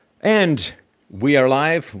And we are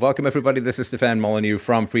live. Welcome, everybody. This is Stefan Molyneux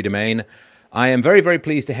from Free Domain. I am very, very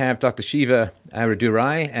pleased to have Dr. Shiva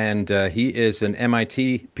Ayyadurai, and he is an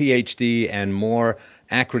MIT PhD and more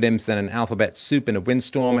acronyms than an alphabet soup in a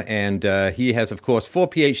windstorm. And he has, of course, 4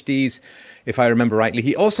 PhDs, if I remember rightly.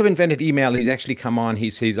 He also invented email. He's actually come on.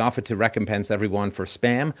 He's offered to recompense everyone for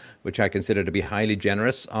spam, which I consider to be highly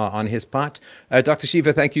generous on his part. Dr.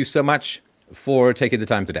 Shiva, thank you so much for taking the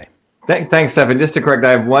time today. Thanks, Stefan. Just to correct, I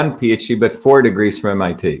have 1 PhD, but 4 degrees from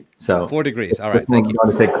MIT. So 4 degrees. All right. Thank you. I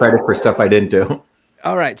want to take credit for stuff I didn't do.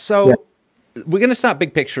 All right. So we're going to start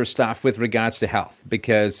big picture stuff with regards to health,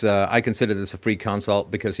 because I consider this a free consult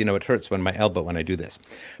because, it hurts when my elbow when I do this.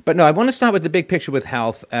 But no, I want to start with the big picture with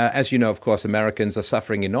health. As you know, of course, Americans are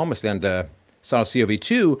suffering enormously under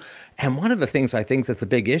SARS-CoV-2. And one of the things I think that's a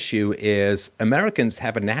big issue is Americans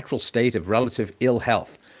have a natural state of relative ill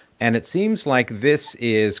health. And it seems like this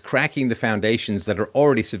is cracking the foundations that are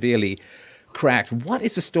already severely cracked. What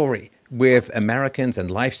is the story with Americans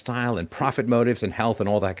and lifestyle and profit motives and health and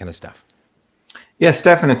all that kind of stuff? Yeah,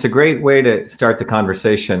 Stefan, it's a great way to start the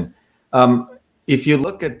conversation. If you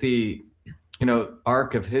look at the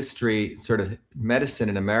arc of history, sort of medicine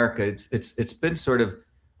in America, it's been sort of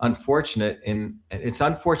unfortunate. It's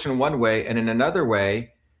unfortunate in one way, and in another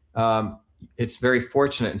way, it's very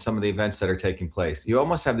fortunate in some of the events that are taking place. You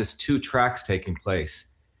almost have this 2 tracks taking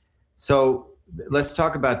place. So let's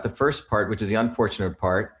talk about the first part, which is the unfortunate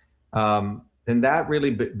part. And that really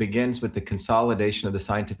begins with the consolidation of the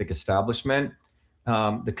scientific establishment,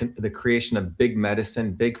 the creation of big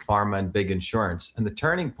medicine, big pharma, and big insurance. And the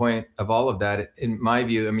turning point of all of that, in my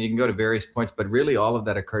view, I mean, you can go to various points, but really all of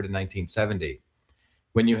that occurred in 1970,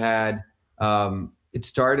 when you had it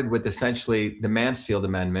started with essentially the Mansfield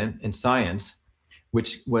Amendment in science,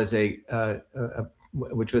 which was a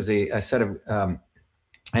set of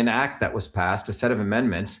an act that was passed, a set of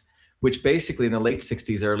amendments, which basically in the late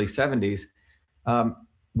 60s, early 70s,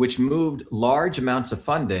 which moved large amounts of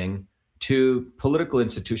funding to political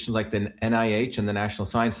institutions like the NIH and the National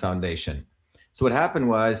Science Foundation. So what happened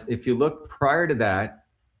was, if you look prior to that,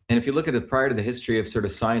 and if you look at it prior to the history of sort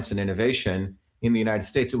of science and innovation in the United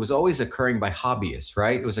States, it was always occurring by hobbyists,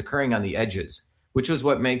 right? It was occurring on the edges, which was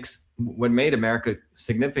what made America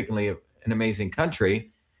significantly an amazing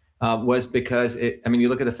country, was because you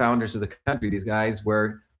look at the founders of the country, these guys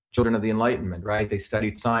were children of the Enlightenment, right? They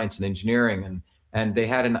studied science and engineering, and they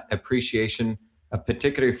had an appreciation,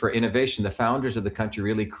 particularly for innovation. The founders of the country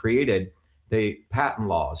really created the patent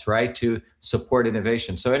laws, right, to support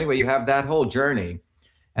innovation. So anyway, you have that whole journey.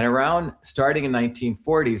 And around starting in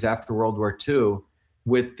 1940s, after World War II,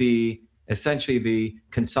 with essentially the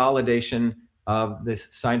consolidation of this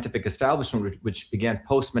scientific establishment, which began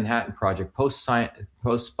post-Manhattan Project,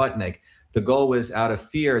 post-Sputnik, the goal was, out of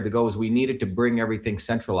fear, the goal was we needed to bring everything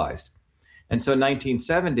centralized. And so in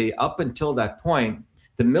 1970, up until that point,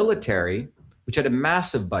 the military, which had a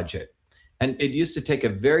massive budget, and it used to take a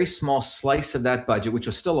very small slice of that budget, which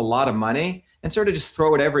was still a lot of money, and sort of just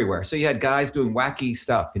throw it everywhere. So you had guys doing wacky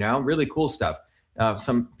stuff, really cool stuff.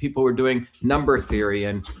 Some people were doing number theory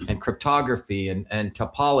and cryptography and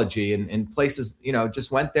topology and places,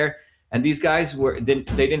 just went there. And these guys they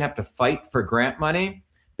didn't have to fight for grant money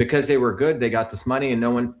because they were good. They got this money and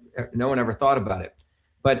no one ever thought about it.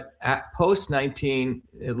 But at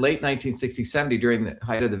late 1960, 70, during the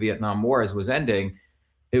height of the Vietnam War, as was ending,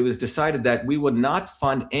 it was decided that we would not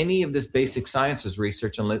fund any of this basic sciences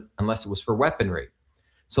research unless it was for weaponry.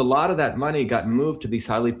 So a lot of that money got moved to these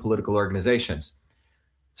highly political organizations.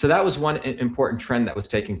 So that was one important trend that was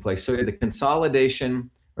taking place. So the consolidation,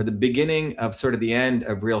 or the beginning of sort of the end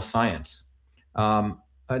of real science.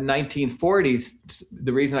 1940s,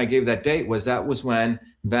 the reason I gave that date was when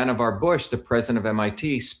Vannevar Bush, the president of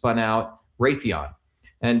MIT, spun out Raytheon.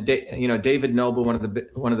 And David Noble,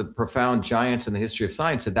 one of the profound giants in the history of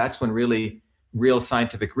science, said that's when really real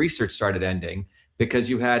scientific research started ending, because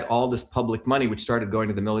you had all this public money which started going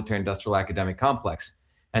to the military-industrial academic complex,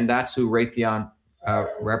 and that's who Raytheon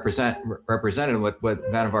represented, what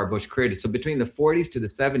Vannevar Bush created. So between the 40s to the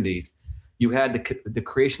 70s, you had the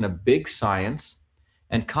creation of big science,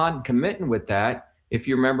 and concomitant with that, if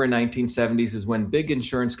you remember, 1970s is when big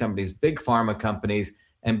insurance companies, big pharma companies,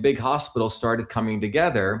 and big hospitals started coming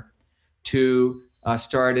together to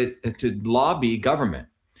lobby government.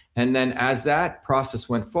 And then as that process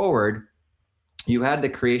went forward, you had the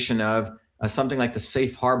creation of something like the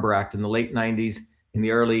Safe Harbor Act in the late 90s, in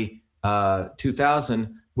the early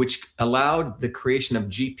 2000, which allowed the creation of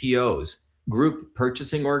GPOs, group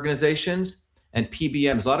purchasing organizations, and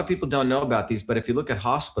PBMs. A lot of people don't know about these, but if you look at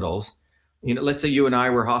hospitals, let's say you and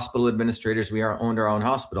I were hospital administrators, we owned our own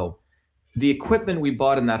hospital. the equipment we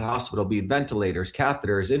bought in that hospital, be it ventilators,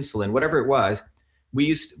 catheters, insulin, whatever it was, we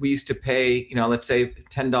used to pay, let's say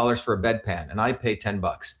 $10 for a bedpan, and I paid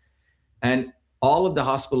 $10. And all of the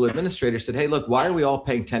hospital administrators said, hey, look, why are we all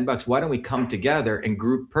paying $10? Why don't we come together and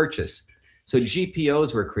group purchase? So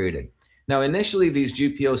GPOs were created. Now, initially, these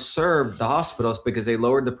GPOs served the hospitals because they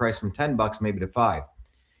lowered the price from $10 maybe to $5.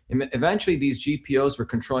 And eventually, these GPOs were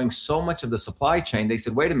controlling so much of the supply chain. They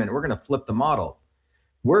said, wait a minute, we're going to flip the model.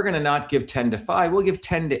 We're going to not give 10 to 5. We'll give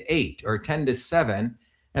 10 to 8 or 10 to 7,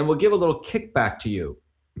 and we'll give a little kickback to you.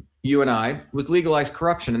 You and I. It was legalized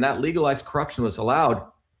corruption, and that legalized corruption was allowed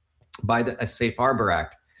by the Safe Harbor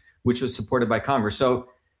Act, which was supported by Congress. So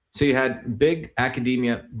you had big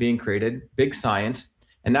academia being created, big science,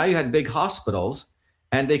 and now you had big hospitals,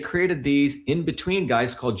 and they created these in-between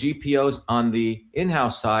guys called GPOs on the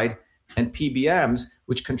in-house side and PBMs,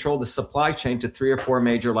 which control the supply chain to 3 or 4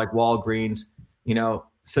 major, like Walgreens.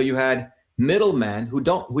 So you had middlemen who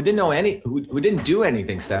didn't do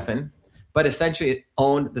anything, Stefan, but essentially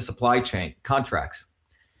owned the supply chain contracts.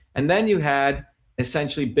 And then you had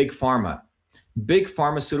essentially big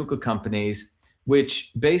pharmaceutical companies,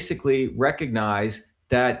 which basically recognize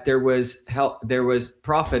that there was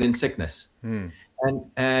profit in sickness.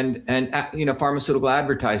 And pharmaceutical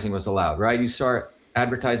advertising was allowed, right? You start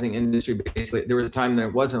advertising industry, basically there was a time that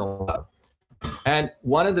it wasn't allowed. And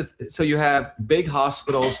so you have big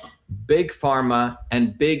hospitals, big pharma,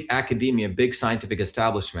 and big academia, big scientific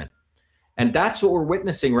establishment. And that's what we're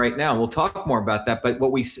witnessing right now. We'll talk more about that. But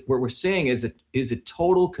what we're seeing is a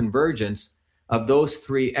total convergence of those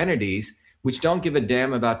 3 entities, which don't give a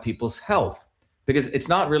damn about people's health, because it's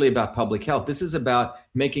not really about public health. This is about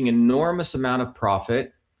making enormous amount of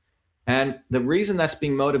profit. And the reason that's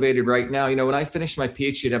being motivated right now, when I finished my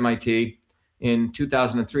PhD at MIT in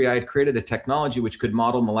 2003, I had created a technology which could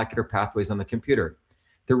model molecular pathways on the computer.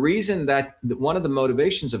 The reason that one of the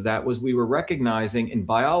motivations of that was we were recognizing in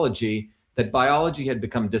biology that biology had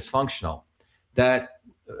become dysfunctional, that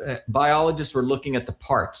biologists were looking at the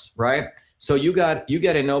parts, right? So you get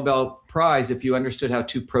a Nobel Prize if you understood how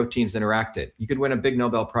 2 proteins interacted. You could win a big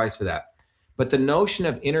Nobel Prize for that. But the notion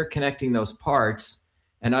of interconnecting those parts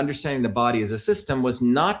and understanding the body as a system was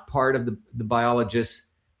not part of the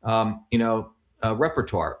biologist's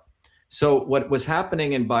repertoire. So what was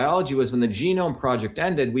happening in biology was when the genome project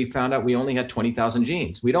ended, we found out we only had 20,000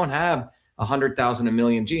 genes. We don't have 100,000, a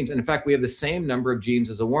million genes. And in fact, we have the same number of genes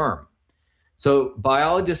as a worm. So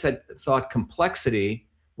biologists had thought complexity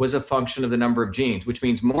was a function of the number of genes, which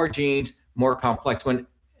means more genes, more complex. When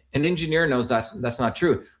an engineer knows that's not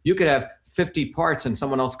true. You could have 50 parts and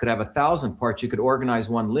someone else could have 1,000 parts. You could organize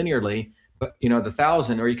one linearly, but the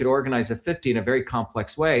 1,000, or you could organize a 50 in a very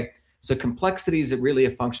complex way. So complexity is really a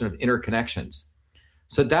function of interconnections.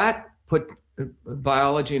 So that put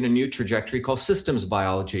biology in a new trajectory called systems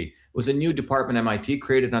biology. It was a new department at MIT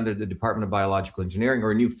created under the Department of Biological Engineering,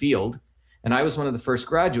 or a new field. And I was one of the first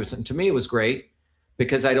graduates. And to me, it was great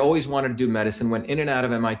because I'd always wanted to do medicine, went in and out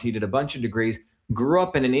of MIT, did a bunch of degrees, grew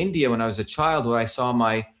up in India when I was a child, where I saw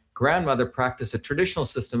my grandmother practice a traditional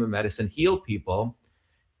system of medicine, heal people,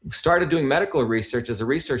 started doing medical research as a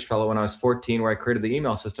research fellow when I was 14, where I created the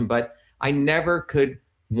email system, but I never could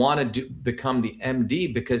want to become the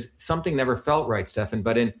MD because something never felt right, Stefan.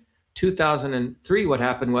 But in 2003, what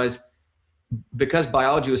happened was, because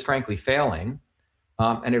biology was frankly failing,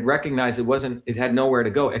 and it recognized it had nowhere to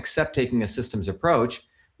go except taking a systems approach,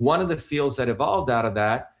 one of the fields that evolved out of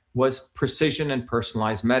that was precision and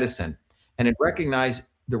personalized medicine. And it recognized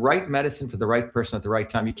the right medicine for the right person at the right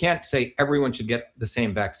time. You can't say everyone should get the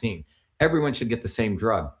same vaccine. Everyone should get the same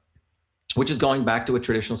drug, which is going back to what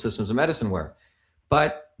traditional systems of medicine were.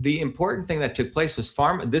 But the important thing that took place was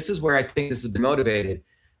pharma. This is where I think this has been motivated.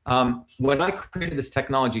 When I created this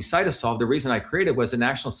technology, Cytosolve, the reason I created was the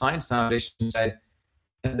National Science Foundation said,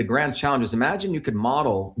 the grand challenge is, imagine you could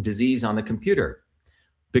model disease on the computer.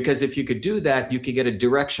 Because if you could do that, you could get a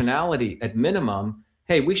directionality at minimum.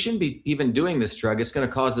 Hey, we shouldn't be even doing this drug. It's going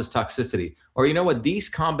to cause this toxicity. Or you know what? These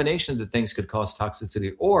combinations of things could cause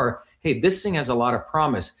toxicity. Or, hey, this thing has a lot of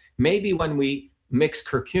promise. Maybe when we mix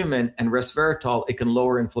curcumin and resveratrol, it can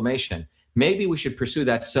lower inflammation. Maybe we should pursue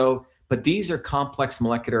that. But these are complex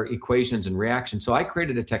molecular equations and reactions. So I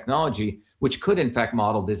created a technology which could, in fact,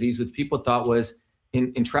 model disease, which people thought was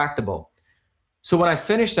intractable. So when I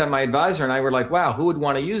finished that, my advisor and I were like, wow, who would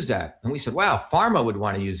want to use that? And we said, wow, pharma would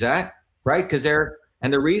want to use that, right?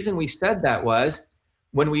 And the reason we said that was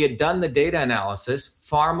when we had done the data analysis,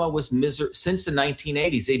 pharma was since the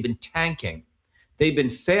 1980s, they've been tanking. They've been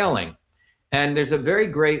failing. And there's a very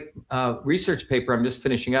great research paper I'm just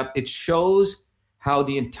finishing up. It shows how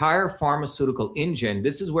the entire pharmaceutical engine,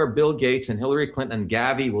 this is where Bill Gates and Hillary Clinton and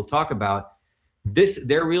Gavi will talk about this.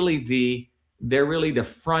 They're really the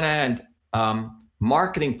front end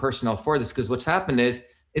marketing personnel for this, because what's happened is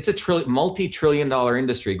it's a multi-trillion-dollar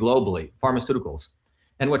industry globally, pharmaceuticals.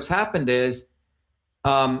 And what's happened is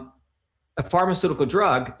a pharmaceutical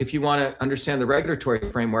drug, if you want to understand the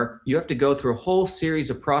regulatory framework, you have to go through a whole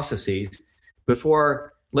series of processes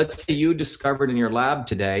before, let's say you discovered in your lab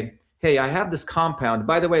today, hey, I have this compound.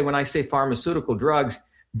 By the way, when I say pharmaceutical drugs,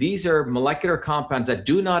 these are molecular compounds that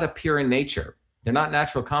do not appear in nature. They're not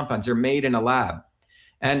natural compounds. They're made in a lab.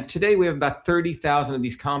 And today we have about 30,000 of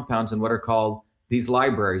these compounds in what are called these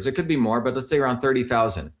libraries. There could be more, but let's say around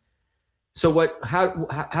 30,000. So how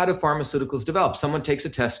do pharmaceuticals develop? Someone takes a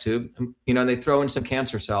test tube, and they throw in some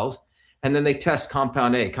cancer cells, and then they test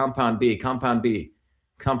compound A, compound B,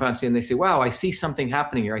 compound C, and they say, wow, I see something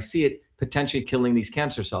happening here. I see it potentially killing these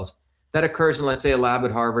cancer cells. That occurs in, let's say, a lab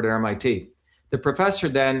at Harvard or MIT. The professor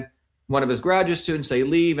then, one of his graduate students, they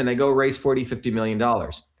leave and they go raise $40, $50 million.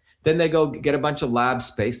 Then they go get a bunch of lab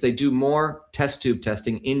space. They do more test tube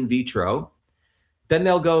testing in vitro. Then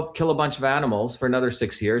they'll go kill a bunch of animals for another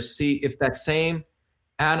 6 years, see if that same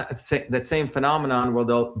phenomenon where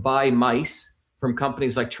they'll buy mice from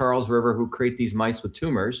companies like Charles River who create these mice with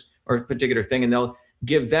tumors or a particular thing, and they'll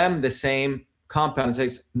give them the same compound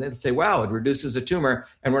and they'll say, wow, it reduces the tumor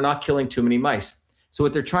and we're not killing too many mice. So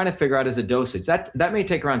what they're trying to figure out is a dosage. That may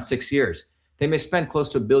take around 6 years. They may spend close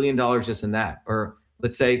to $1 billion just in that, or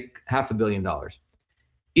let's say $500 million.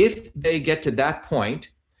 If they get to that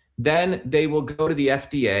point, then they will go to the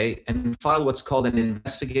FDA and file what's called an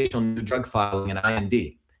investigational new drug filing, an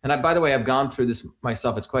IND. And by the way, I've gone through this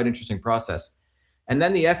myself. It's quite an interesting process. And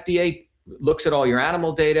then the FDA looks at all your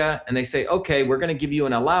animal data and they say, okay, we're going to give you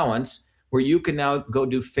an allowance where you can now go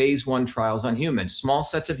do phase 1 trials on humans, small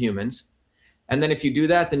sets of humans. And then if you do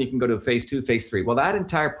that, then you can go to phase 2, phase 3. Well, that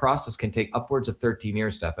entire process can take upwards of 13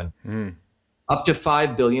 years, Stefan. Up to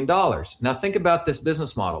 $5 billion. Now think about this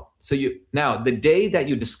business model. So the day that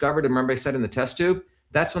you discovered, and remember I said in the test tube,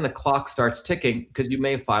 that's when the clock starts ticking because you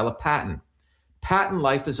may file a patent. Patent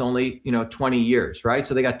life is only 20 years, right?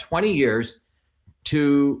 So they got 20 years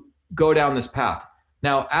to go down this path.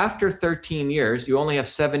 Now, after 13 years, you only have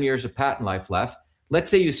 7 years of patent life left. Let's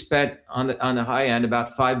say you spent on the high end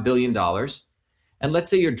about $5 billion. And let's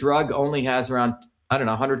say your drug only has around,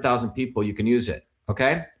 100,000 people you can use it,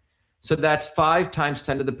 okay? So that's 5 times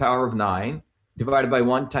 10 to the power of 9 divided by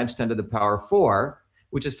 1 times 10 to the power of 4,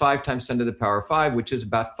 which is 5 times 10 to the power of 5, which is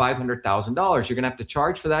about $500,000. You're going to have to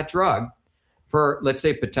charge for that drug for, let's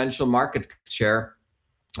say, potential market share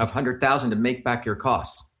of 100,000 to make back your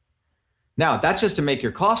costs. Now, that's just to make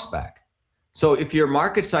your costs back. So if your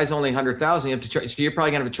market size only 100,000, you have to charge. So you're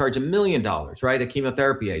probably going to have to charge $1 million, right? A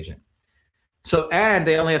chemotherapy agent. So, and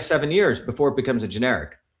they only have 7 years before it becomes a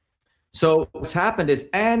generic. So what's happened is,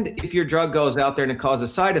 and if your drug goes out there and it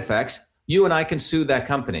causes side effects, you and I can sue that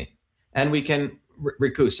company and we can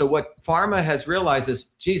recoup. So what pharma has realized is,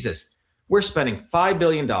 Jesus, we're spending $5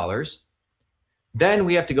 billion. Then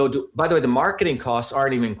we have to go do, by the way, the marketing costs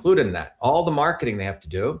aren't even included in that. All the marketing they have to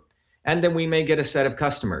do. And then we may get a set of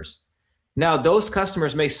customers. Now, those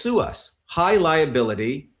customers may sue us. High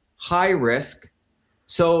liability, high risk.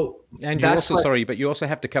 So, and you also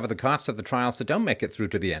have to cover the costs of the trials that don't make it through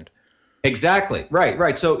to the end. Exactly.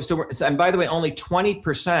 Right. So, and by the way, only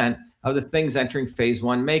 20% of the things entering phase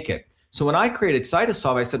 1 make it. So when I created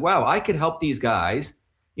Cytosolve, I said, wow, I could help these guys,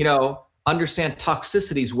 understand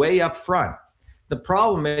toxicities way up front. The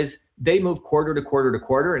problem is they move quarter to quarter to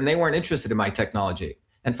quarter, and they weren't interested in my technology.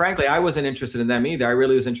 And frankly, I wasn't interested in them either. I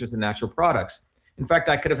really was interested in natural products. In fact,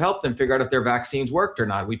 I could have helped them figure out if their vaccines worked or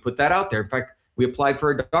not. We put that out there. In fact, we applied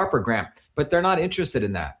for a DARPA grant, but they're not interested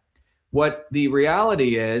in that. What the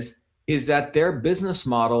reality is that their business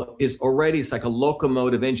model is already, it's like a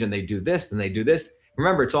locomotive engine. They do this, then they do this.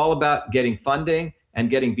 Remember, it's all about getting funding and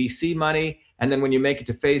getting VC money. And then when you make it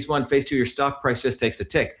to phase 1, phase 2, your stock price just takes a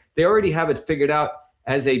tick. They already have it figured out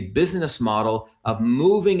as a business model of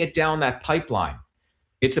moving it down that pipeline.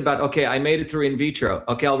 It's about, okay, I made it through in vitro.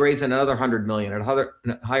 Okay, I'll raise another 100 million at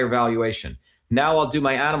a higher valuation. Now I'll do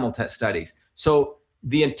my animal test studies. So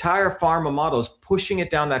the entire pharma model is pushing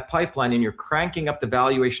it down that pipeline, and you're cranking up the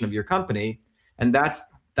valuation of your company. And that's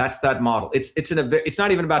that model. It's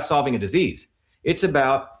not even about solving a disease. It's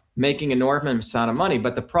about making an enormous amount of money.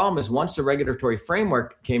 But the problem is, once the regulatory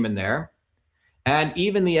framework came in there, and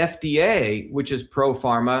even the FDA, which is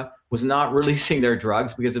pro-pharma, was not releasing their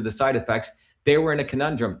drugs because of the side effects, they were in a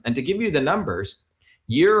conundrum. And to give you the numbers,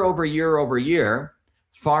 year over year over year,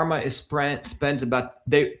 pharma spends about,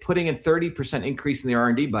 they're putting in 30% increase in their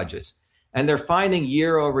R&D budgets. And they're finding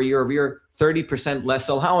year over year over year 30% less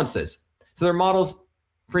allowances. So their model's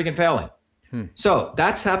freaking failing. So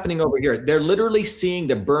that's happening over here. They're literally seeing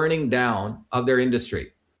the burning down of their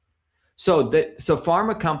industry. So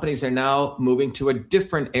pharma companies are now moving to a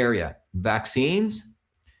different area, vaccines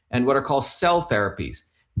and what are called cell therapies.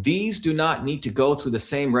 These do not need to go through the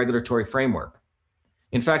same regulatory framework.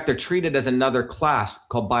 In fact, they're treated as another class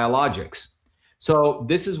called biologics. So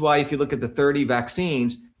this is why if you look at the 30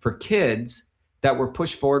 vaccines for kids that were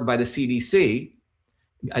pushed forward by the CDC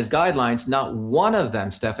as guidelines, not one of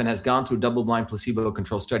them, Stefan, has gone through double-blind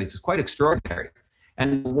placebo-controlled studies. It's quite extraordinary.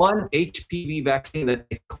 And one HPV vaccine that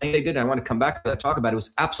they claim they did, and I want to come back to that, talk about it,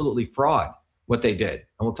 was absolutely fraud, what they did. And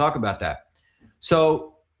we'll talk about that.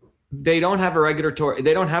 So they don't have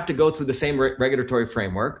they don't have to go through the same regulatory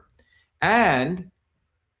framework. And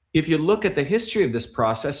if you look at the history of this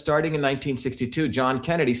process, starting in 1962, John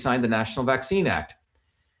Kennedy signed the National Vaccine Act.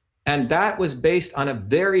 And that was based on a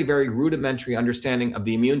very, very rudimentary understanding of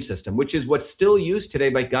the immune system, which is what's still used today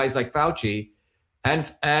by guys like Fauci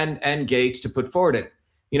and Gates to put forward it.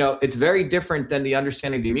 It's very different than the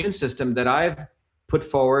understanding of the immune system that I've put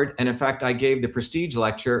forward. And in fact, I gave the prestige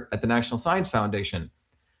lecture at the National Science Foundation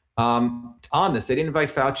on this. They didn't invite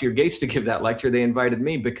Fauci or Gates to give that lecture. They invited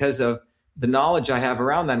me because of the knowledge I have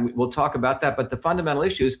around that. And we'll talk about that. But the fundamental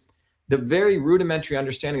issues, the very rudimentary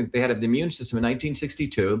understanding that they had of the immune system in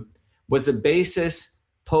 1962 was the basis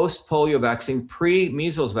post-polio vaccine,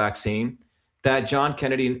 pre-measles vaccine that John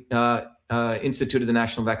Kennedy instituted the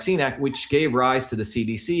National Vaccine Act, which gave rise to the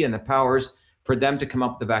CDC and the powers for them to come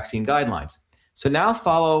up with the vaccine guidelines. So now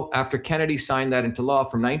follow after Kennedy signed that into law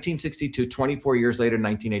from 1962, 24 years later,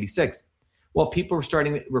 1986. Well, people were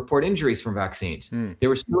starting to report injuries from vaccines. They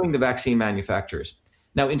were suing the vaccine manufacturers.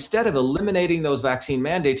 Now, instead of eliminating those vaccine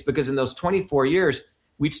mandates, because in those 24 years,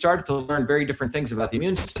 we'd started to learn very different things about the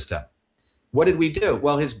immune system. What did we do?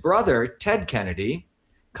 Well, his brother, Ted Kennedy,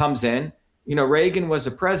 comes in. Reagan was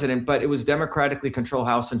a president, but it was democratically controlled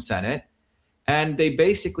House and Senate. And they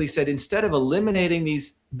basically said, instead of eliminating the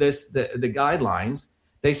guidelines,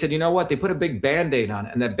 they said, you know what? They put a big Band-Aid on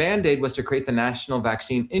it. And that Band-Aid was to create the National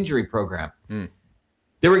Vaccine Injury Program.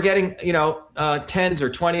 They were getting, 10s or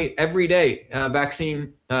 20 every day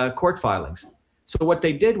vaccine court filings. So what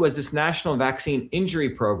they did was this National Vaccine Injury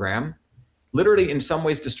Program literally in some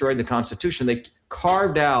ways destroyed the Constitution. They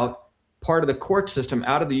carved out part of the court system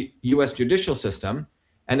out of the U.S. judicial system,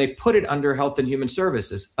 and they put it under Health and Human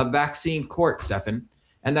Services, a vaccine court, Stefan.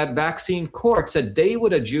 And that vaccine court said they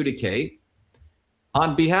would adjudicate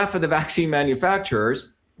on behalf of the vaccine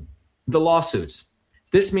manufacturers the lawsuits.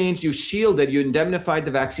 This means you indemnified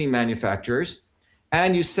the vaccine manufacturers,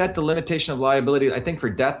 and you set the limitation of liability, I think for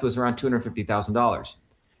death was around $250,000.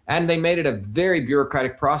 And they made it a very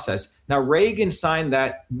bureaucratic process. Now, Reagan signed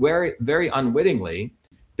that very, very unwittingly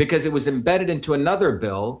because it was embedded into another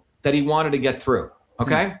bill that he wanted to get through,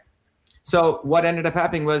 okay? So what ended up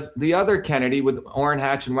happening was the other Kennedy with Orrin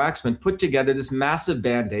Hatch and Waxman put together this massive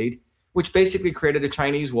Band-Aid, which basically created a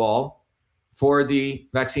Chinese wall for the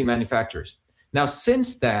vaccine manufacturers. Now,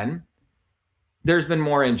 since then, there's been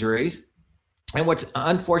more injuries. And what's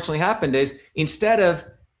unfortunately happened is instead of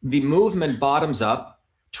the movement bottoms up,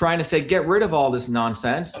 trying to say, get rid of all this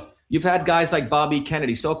nonsense, you've had guys like Bobby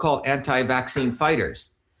Kennedy, so-called anti-vaccine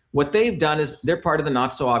fighters. What they've done is they're part of the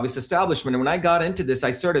not so obvious establishment. And when I got into this,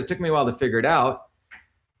 it took me a while to figure it out.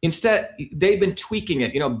 Instead, they've been tweaking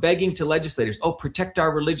it, begging to legislators, protect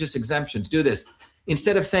our religious exemptions, do this.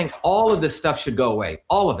 Instead of saying all of this stuff should go away,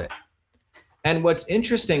 all of it. And what's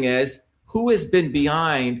interesting is who has been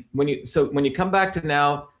behind when you come back to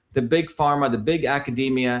now the big pharma, the big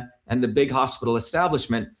academia, and the big hospital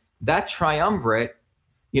establishment, that triumvirate,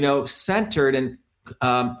 centered and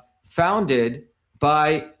founded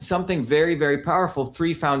by something very, very powerful,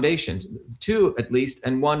 3 foundations, 2 at least,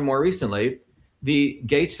 and 1 more recently, the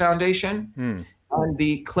Gates Foundation and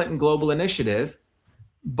the Clinton Global Initiative,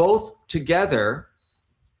 both together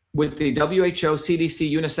with the WHO,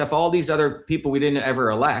 CDC, UNICEF, all these other people we didn't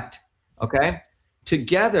ever elect, okay?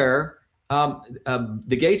 Together,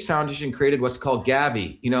 the Gates Foundation created what's called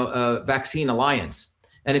Gavi, Vaccine Alliance.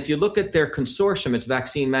 And if you look at their consortium, it's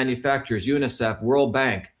vaccine manufacturers, UNICEF, World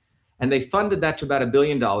Bank, and they funded that to about $1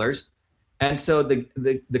 billion. And so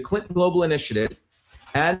the Clinton Global Initiative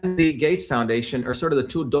and the Gates Foundation are sort of the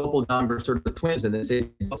 2 doppelgangers, sort of the twins in this,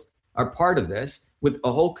 are part of this with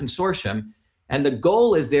a whole consortium. And the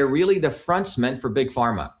goal is they're really the frontsmen for big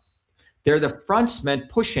pharma. They're the frontsmen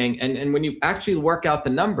pushing, and when you actually work out the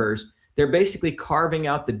numbers, they're basically carving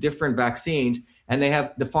out the different vaccines, and they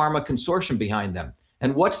have the pharma consortium behind them.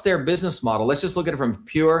 And what's their business model? Let's just look at it from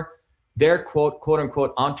pure their quote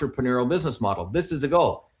unquote entrepreneurial business model. This is the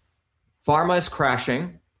goal. Pharma is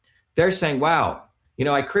crashing. They're saying, wow,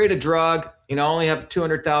 I create a drug, I only have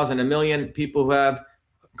 200,000, a million people who have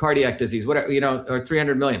cardiac disease, whatever, or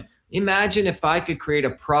 300 million. Imagine if I could create a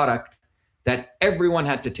product that everyone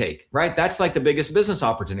had to take, right? That's like the biggest business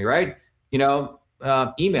opportunity, right?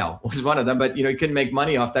 Email was one of them, but you couldn't make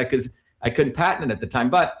money off that because I couldn't patent it at the time.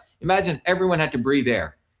 But imagine if everyone had to breathe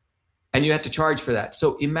air and you had to charge for that.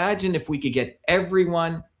 So imagine if we could get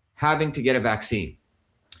everyone having to get a vaccine.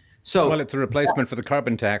 So, well, it's a replacement for the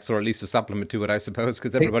carbon tax, or at least a supplement to it, I suppose,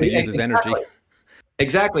 because everybody uses energy.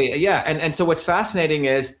 Exactly. Yeah. And so what's fascinating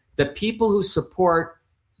is the people who support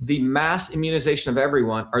the mass immunization of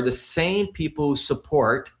everyone are the same people who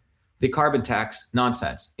support the carbon tax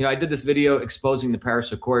nonsense. I did this video exposing the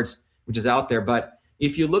Paris Accords, which is out there. But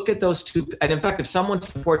if you look at those two, and in fact, if someone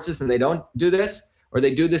supports this and they don't do this, or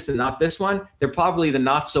they do this and not this one, they're probably the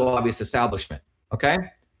not so obvious establishment. Okay.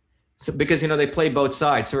 So, because, they play both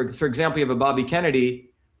sides. So for example, you have a Bobby Kennedy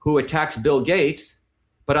who attacks Bill Gates,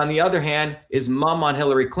 but on the other hand, is mum on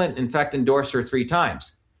Hillary Clinton, in fact, endorsed her 3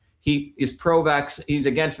 times. He is he's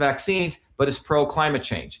against vaccines, but is pro-climate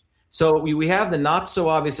change. So we have the not so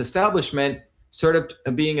obvious establishment sort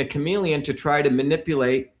of being a chameleon to try to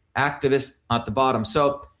manipulate activists at the bottom.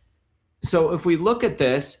 So if we look at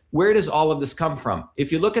this, where does all of this come from?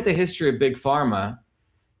 If you look at the history of Big Pharma,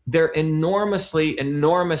 they're enormously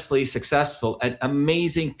successful at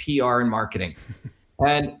amazing PR and marketing,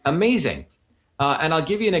 and amazing. And I'll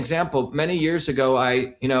give you an example. Many years ago,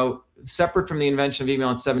 separate from the invention of email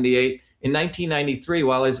in 1978, in 1993,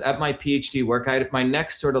 while I was at my PhD work, I had my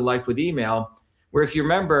next sort of life with email, where if you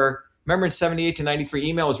remember in 78 to 93,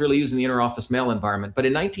 email was really used in the interoffice mail environment. But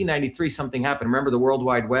in 1993, something happened. Remember, the World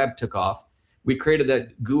Wide Web took off. We created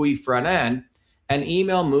that GUI front end, and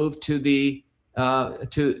email moved to the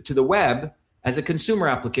web as a consumer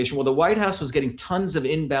application. Well, the White House was getting tons of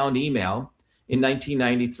inbound email in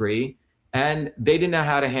 1993, and they didn't know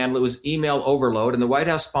how to handle it. It was email overload, and the White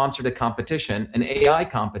House sponsored a competition, an AI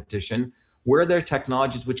competition, where there are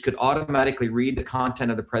technologies which could automatically read the content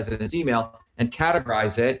of the president's email and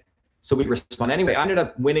categorize it so we respond. Anyway, I ended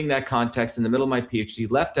up winning that contest in the middle of my PhD,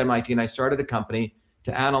 left MIT, and I started a company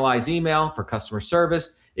to analyze email for customer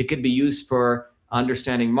service. It could be used for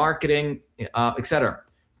understanding marketing, et cetera.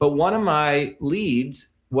 But one of my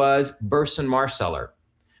leads was Burson Marsteller.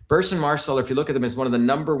 Burson Marsteller, if you look at them, is one of the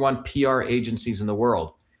number 1 PR agencies in the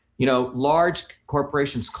world. Large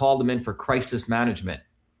corporations call them in for crisis management.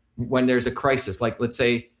 When there's a crisis, like let's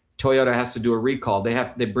say Toyota has to do a recall,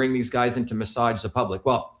 they bring these guys in to massage the public.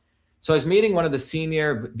 Well, so I was meeting one of the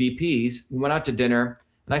senior VPs. We went out to dinner,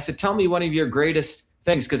 and I said, tell me one of your greatest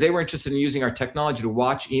things, because they were interested in using our technology to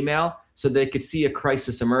watch email so they could see a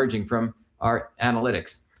crisis emerging from our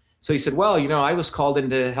analytics. So he said, well, I was called in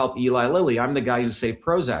to help Eli Lilly. I'm the guy who saved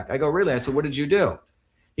Prozac. I go, really? I said, what did you do?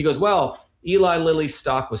 He goes, well, Eli Lilly's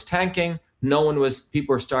stock was tanking.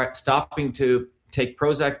 People were stopping to take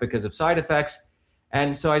Prozac because of side effects.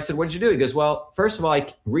 And so I said, what did you do? He goes, well, first of all, I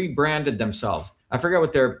rebranded themselves. I forgot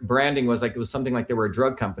what their branding was. Like, it was something like they were a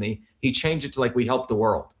drug company. He changed it to like, we help the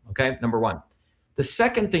world. Okay, number 1. The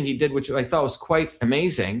second thing he did, which I thought was quite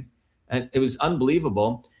amazing, and it was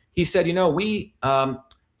unbelievable. He said, we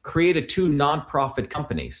created 2 nonprofit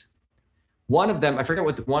companies. One of them, I forget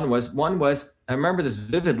what one was. One was, I remember this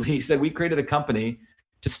vividly. He said, we created a company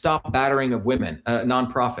to stop battering of women, a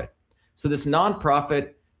nonprofit. So this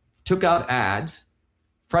nonprofit took out ads,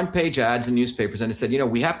 front page ads in newspapers, and it said,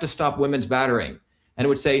 we have to stop women's battering. And it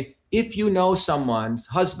would say, if you know someone's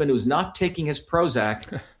husband who's not taking his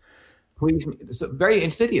Prozac, please. So very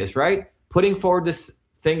insidious, right? Putting forward this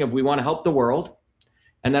thing of we want to help the world.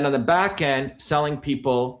 And then on the back end, selling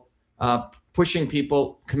people, pushing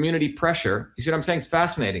people, community pressure. You see what I'm saying? It's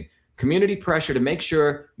fascinating. Community pressure to make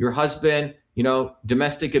sure your husband,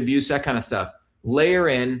 domestic abuse, that kind of stuff. Layer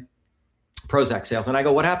in Prozac sales. And I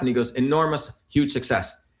go, what happened? He goes, enormous, huge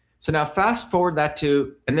success. So now fast forward that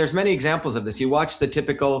to, and there's many examples of this. You watch the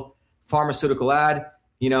typical pharmaceutical ad,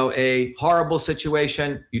 a horrible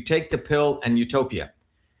situation, you take the pill and utopia.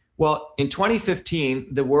 Well, in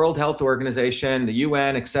 2015, the World Health Organization, the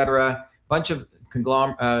UN, et cetera, bunch of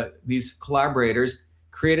these collaborators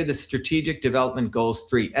created the Strategic Development Goals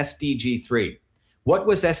 3, SDG 3. What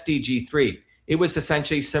was SDG 3? It was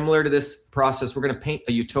essentially similar to this process. We're going to paint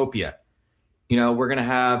a utopia. We're going to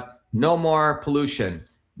have no more pollution,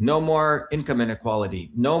 no more income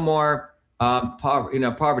inequality, no more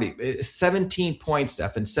poverty. 17 points,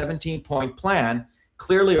 Stefan, 17-point plan,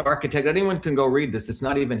 clearly architected. Anyone can go read this. It's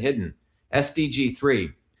not even hidden. SDG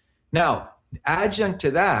 3. Now, adjunct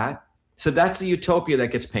to that, so that's the utopia that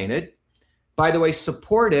gets painted. by the way,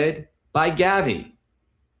 supported by Gavi.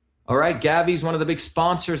 All right, Gavi is one of the big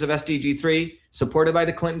sponsors of SDG 3, supported by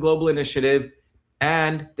the Clinton Global Initiative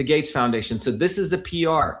and the Gates Foundation. So this is a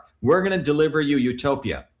PR. We're going to deliver you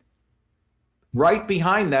utopia. Right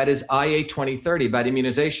behind that is IA 2030 about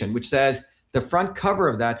immunization, which says, the front cover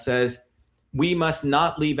of that says, we must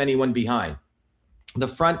not leave anyone behind. The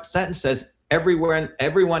front sentence says, everyone,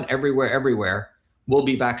 everywhere will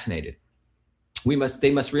be vaccinated. They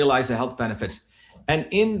must realize the health benefits. And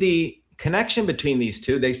in the connection between these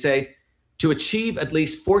two, they say, to achieve at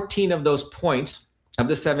least 14 of those points of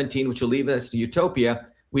the 17, which will lead us to utopia,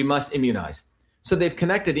 we must immunize. So they've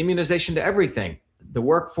connected immunization to everything. The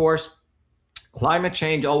workforce, climate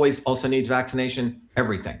change always also needs vaccination,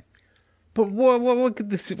 everything. But let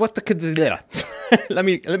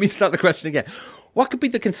me start the question again. What could be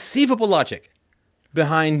the conceivable logic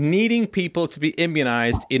behind needing people to be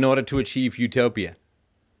immunized in order to achieve utopia?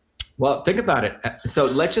 Well, think about it. So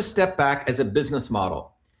let's just step back as a business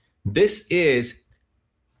model. This is,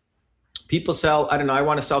 people sell, I don't know, I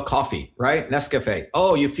want to sell coffee, right? Nescafe.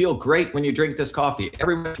 Oh, you feel great when you drink this coffee.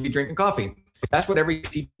 Everyone should be drinking coffee. That's what every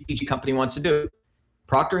CPG company wants to do.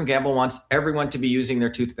 Procter & Gamble wants everyone to be using their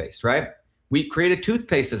toothpaste, right? We created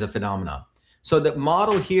toothpaste as a phenomenon. So the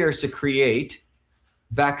model here is to create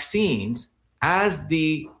vaccines as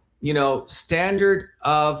the standard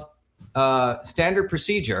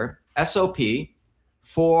procedure, SOP,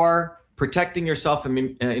 for protecting yourself from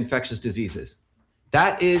infectious diseases.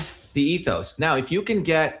 That is the ethos. Now, if you can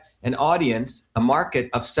get an audience, a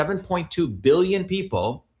market of 7.2 billion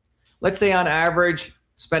people, let's say on average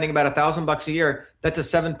spending about $1,000 a year, that's a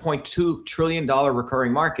 $7.2 trillion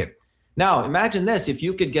recurring market. Now, imagine this: if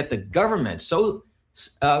you could get the government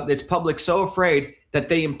its public so afraid that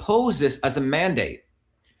they impose this as a mandate.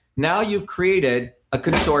 Now you've created a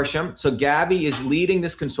consortium. So Gavi is leading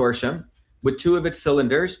this consortium with two of its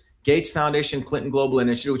cylinders, Gates Foundation, Clinton Global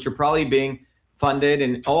Initiative, which are probably being funded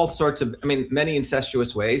in all sorts of, many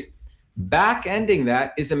incestuous ways. Back ending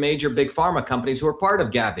that is a major big pharma companies who are part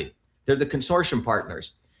of Gavi. They're the consortium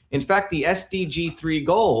partners. In fact, the SDG 3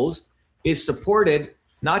 goals is supported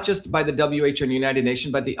not just by the WHO and United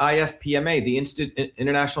Nations, but the IFPMA, the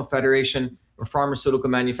International Federation of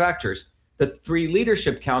Pharmaceutical Manufacturers. The three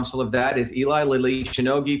leadership council of that is Eli Lilly,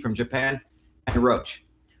 Shinogi from Japan, and Roche.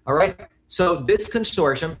 All right. So this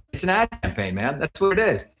consortium, it's an ad campaign, man. That's what it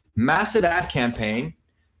is. Massive ad campaign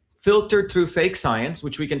filtered through fake science,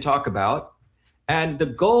 which we can talk about. And the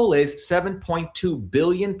goal is 7.2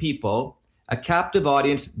 billion people, a captive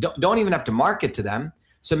audience, don't even have to market to them.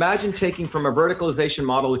 So imagine taking from a verticalization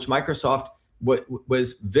model, which Microsoft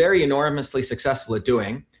was very enormously successful at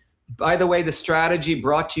doing. By the way, the strategy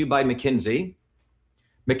brought to you by McKinsey.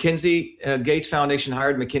 Gates Foundation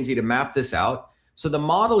hired McKinsey to map this out. So the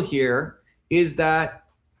model here is that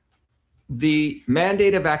the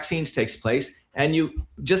mandate of vaccines takes place, and you,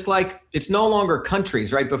 just like it's no longer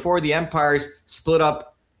countries, right? Before the empires split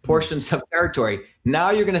up portions of territory,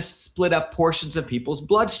 now you're going to split up portions of people's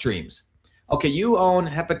bloodstreams. Okay, you own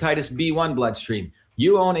hepatitis B1 bloodstream,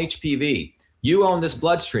 you own HPV, you own this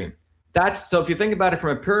bloodstream. So if you think about it from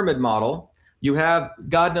a pyramid model, you have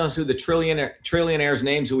God knows who the trillionaires'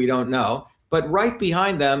 names who we don't know, but right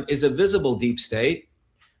behind them is a visible deep state,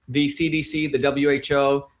 the CDC, the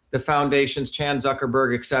WHO, the foundations, Chan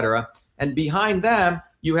Zuckerberg, et cetera. And behind them,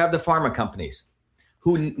 you have the pharma companies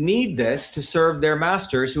who need this to serve their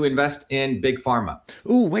masters who invest in big pharma.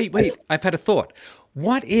 Ooh, wait. I've had a thought.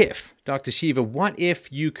 What if, Dr. Shiva, what if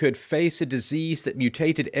you could face a disease that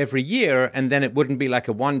mutated every year, and then it wouldn't be like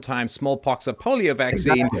a one-time smallpox or polio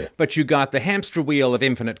vaccine, exactly, but you got the hamster wheel of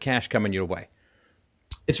infinite cash coming your way?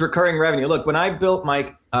 It's recurring revenue. Look, when I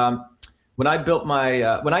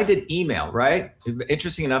did email, right?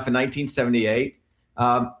 Interesting enough, in 1978,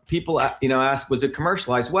 people, asked, was it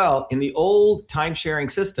commercialized? Well, in the old time-sharing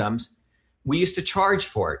systems, we used to charge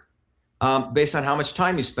for it. Based on how much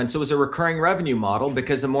time you spent. So it was a recurring revenue model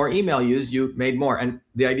because the more email used, you made more. And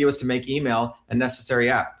the idea was to make email a necessary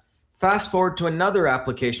app. Fast forward to another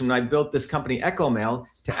application when I built this company, EchoMail,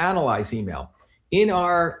 to analyze email. In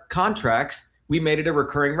our contracts, we made it a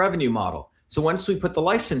recurring revenue model. So once we put the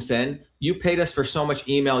license in, you paid us for so much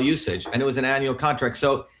email usage, and it was an annual contract.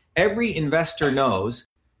 So every investor knows,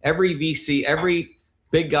 every VC, every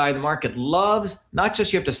big guy in the market loves, not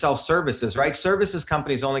just you have to sell services, right? Services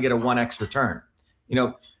companies only get a 1x return,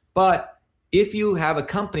 but if you have a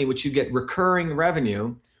company which you get recurring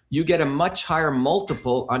revenue, you get a much higher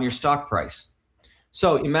multiple on your stock price.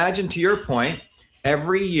 So imagine, to your point,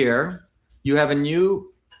 every year you have a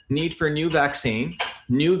new need for a new vaccine,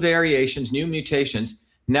 new variations, new mutations.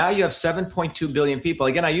 Now you have 7.2 billion people.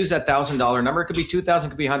 Again, I use that $1,000 number. It could be 2,000,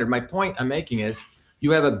 could be 100. My point I'm making is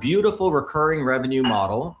you have a beautiful recurring revenue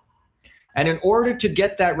model. And in order to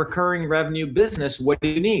get that recurring revenue business, what do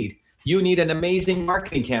you need? You need an amazing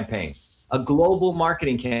marketing campaign, a global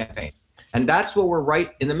marketing campaign. And that's what we're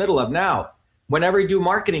right in the middle of now. Whenever you do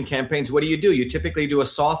marketing campaigns, what do? You typically do a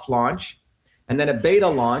soft launch, and then a beta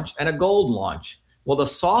launch, and a gold launch. Well, the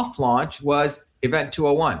soft launch was Event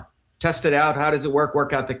 201. Test it out. How does it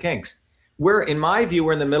work out the kinks. In my view,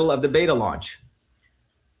 we're in the middle of the beta launch,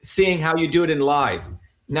 seeing how you do it in live.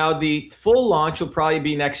 Now, the full launch will probably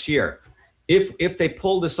be next year. If they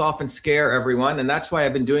pull this off and scare everyone, and that's why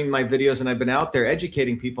I've been doing my videos and I've been out there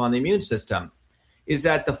educating people on the immune system, is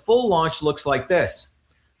that the full launch looks like this.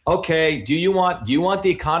 Okay, do you want the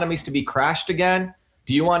economies to be crashed again?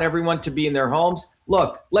 Do you want everyone to be in their homes?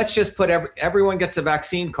 Look, let's just put everyone gets a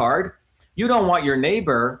vaccine card. You don't want your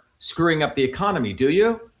neighbor screwing up the economy, do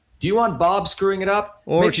you? Do you want Bob screwing it up?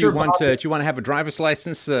 Or do you want to have a driver's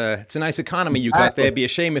license? It's a nice economy you got there. It'd be a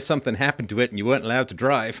shame if something happened to it and you weren't allowed to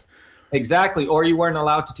drive. Exactly. Or you weren't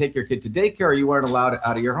allowed to take your kid to daycare, or you weren't allowed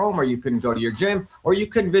out of your home, or you couldn't go to your gym, or you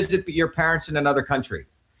couldn't visit your parents in another country.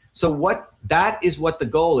 So that is what the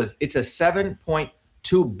goal is. It's a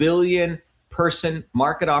 7.2 billion person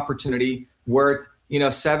market opportunity worth,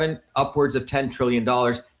 upwards of $10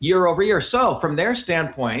 trillion year over year. So from their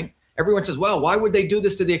standpoint, everyone says, well, why would they do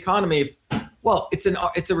this to the economy? Well, it's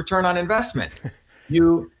a return on investment.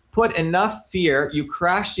 You put enough fear, you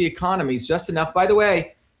crash the economies just enough. By the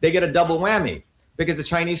way, they get a double whammy because the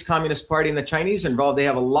Chinese Communist Party and the Chinese are involved. They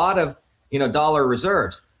have a lot of, dollar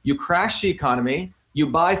reserves. You crash the economy, you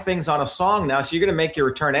buy things on a song now, so you're going to make your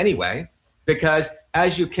return anyway, because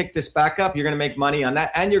as you kick this back up, you're going to make money on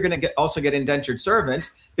that, and you're going to also get indentured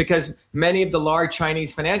servants, because many of the large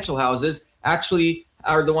Chinese financial houses actually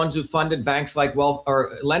are the ones who funded banks like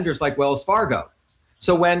lenders like Wells Fargo.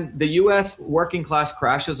 So when the U.S. working class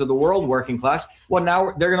crashes, or the world working class, well,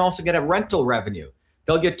 now they're going to also get a rental revenue.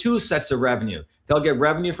 They'll get two sets of revenue. They'll get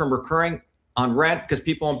revenue from recurring on rent because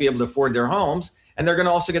people won't be able to afford their homes. And they're going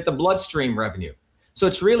to also get the bloodstream revenue. So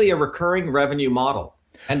it's really a recurring revenue model.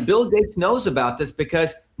 And Bill Gates knows about this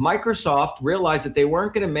because Microsoft realized that they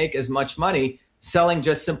weren't going to make as much money selling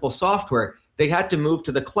just simple software. They had to move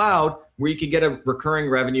to the cloud where you could get a recurring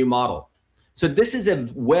revenue model. So this is a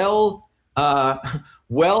well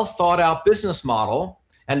thought out business model.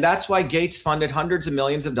 And that's why Gates funded hundreds of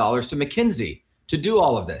millions of dollars to McKinsey to do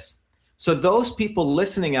all of this. So those people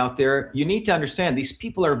listening out there, you need to understand these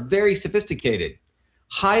people are very sophisticated,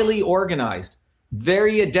 highly organized,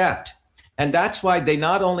 very adept. And that's why they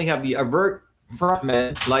not only have the avert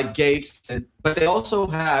frontmen like Gates, but they also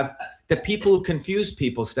have the people who confuse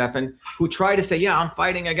people, Stefan, who try to say, yeah, I'm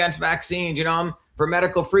fighting against vaccines, I'm for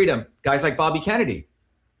medical freedom. Guys like Bobby Kennedy.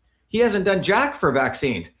 He hasn't done jack for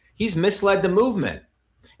vaccines. He's misled the movement.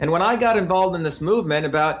 And when I got involved in this movement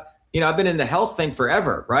about, I've been in the health thing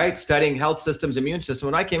forever, right? Studying health systems, immune system.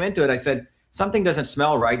 When I came into it, I said, something doesn't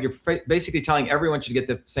smell right. You're basically telling everyone should get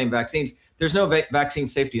the same vaccines. There's no vaccine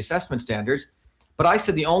safety assessment standards. But I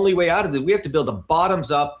said the only way out of it, we have to build a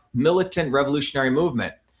bottoms-up militant revolutionary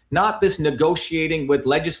movement, not this negotiating with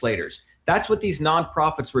legislators. That's what these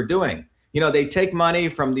nonprofits were doing. They take money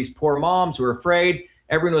from these poor moms who are afraid.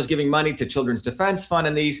 Everyone was giving money to Children's Defense Fund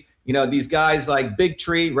and these guys like Big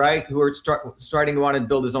Tree, right, who are starting to want to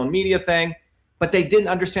build his own media thing. But they didn't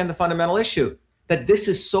understand the fundamental issue, that this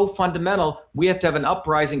is so fundamental, we have to have an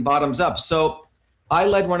uprising bottoms up. So I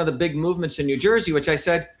led one of the big movements in New Jersey, which I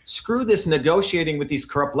said, screw this negotiating with these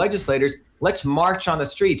corrupt legislators. Let's march on the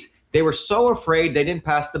streets. They were so afraid they didn't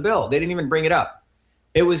pass the bill. They didn't even bring it up.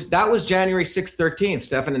 That was January 6th, 13th,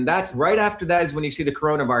 Stefan. And that's right after that is when you see the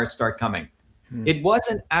coronavirus start coming. It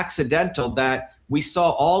wasn't accidental that we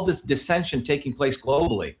saw all this dissension taking place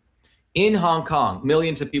globally. In Hong Kong,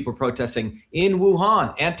 millions of people protesting. In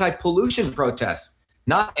Wuhan, anti-pollution protests,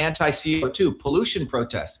 not anti-CO2, pollution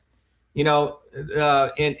protests.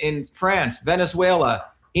 In France, Venezuela,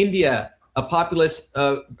 India, a populist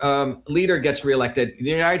leader gets reelected.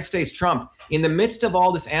 The United States, Trump. In the midst of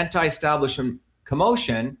all this anti-establishment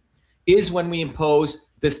commotion is when we impose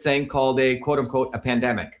this thing called a quote unquote a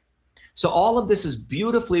pandemic. So all of this is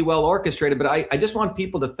beautifully well orchestrated, but I just want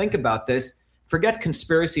people to think about this. Forget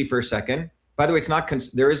conspiracy for a second. By the way, it's not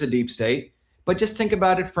there is a deep state, but just think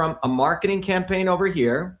about it from a marketing campaign over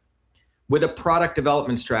here with a product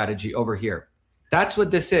development strategy over here. That's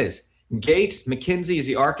what this is. Gates, McKinsey is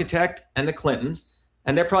the architect, and the Clintons,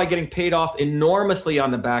 and they're probably getting paid off enormously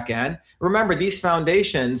on the back end. Remember, these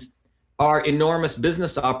foundations are enormous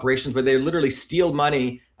business operations where they literally steal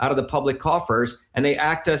money out of the public coffers, and they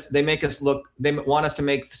make us look, they want us to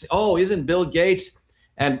make, oh, isn't Bill Gates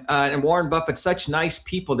and Warren Buffett such nice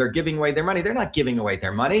people? They're giving away their money. They're not giving away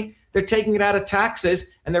their money. They're taking it out of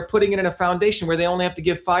taxes, and they're putting it in a foundation where they only have to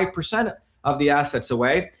give 5% of the assets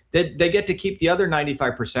away. They get to keep the other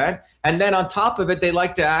 95%. And then on top of it, they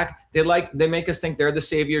make us think they're the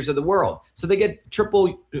saviors of the world. So they get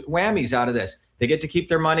triple whammies out of this. They get to keep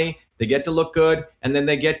their money, they get to look good, and then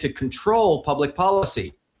they get to control public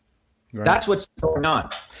policy. Right. That's what's going on.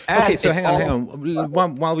 And okay, so hang on.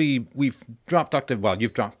 While you've dropped Dr.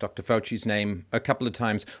 Fauci's name a couple of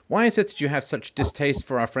times, why is it that you have such distaste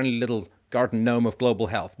for our friendly little garden gnome of global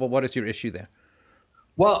health? Well, what is your issue there?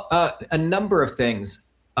 Well, a number of things.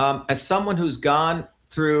 As someone who's gone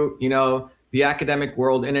through, the academic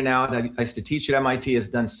world in and out, I used to teach at MIT, has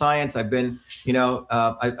done science. I've been,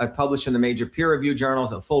 I published in the major peer-reviewed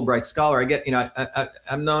journals, a Fulbright scholar.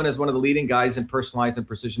 I'm known as one of the leading guys in personalized and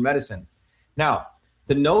precision medicine. Now,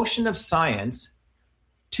 the notion of science,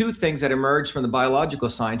 two things that emerged from the biological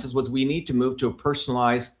sciences was we need to move to a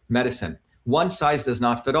personalized medicine. One size does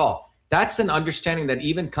not fit all. That's an understanding that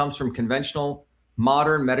even comes from conventional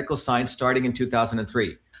modern medical science starting in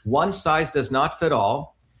 2003. One size does not fit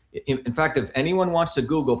all. In fact, if anyone wants to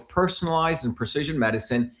Google personalized and precision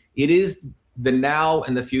medicine, it is the now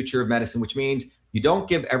and the future of medicine, which means you don't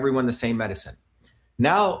give everyone the same medicine.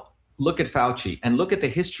 Now, look at Fauci and look at the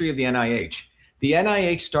history of the NIH. The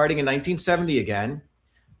NIH, starting in 1970 again,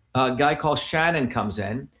 a guy called Shannon comes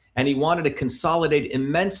in, and he wanted to consolidate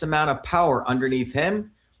immense amount of power underneath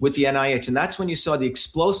him with the NIH. And that's when you saw the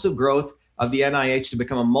explosive growth of the NIH to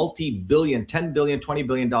become a multi-billion, $10 billion, $20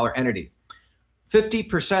 billion entity.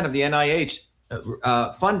 50% of the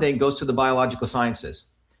NIH funding goes to the biological sciences.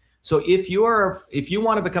 So if you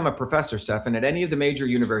want to become a professor, Stefan, at any of the major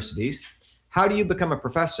universities, how do you become a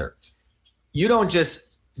professor? You don't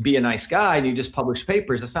just be a nice guy and you just publish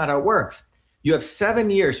papers. That's not how it works. You have 7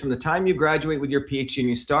 years from the time you graduate with your PhD and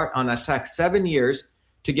you start on that track, 7 years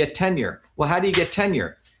to get tenure. Well, how do you get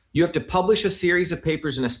tenure? You have to publish a series of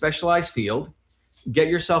papers in a specialized field, get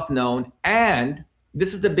yourself known, and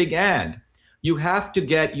this is the big and. You have to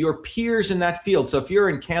get your peers in that field. So if you're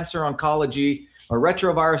in cancer oncology or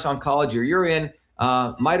retrovirus oncology, or you're in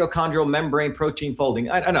mitochondrial membrane protein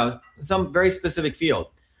folding, I don't know, some very specific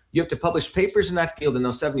field, you have to publish papers in that field in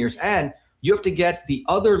those 7 years. And you have to get the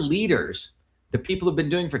other leaders, the people who've been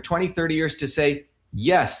doing for 20, 30 years to say,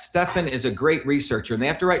 yes, Stefan is a great researcher. And they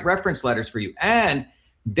have to write reference letters for you. And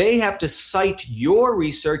they have to cite your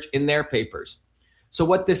research in their papers. So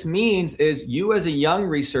what this means is you as a young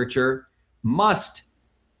researcher must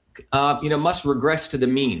regress to the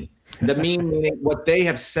mean. The mean meaning what they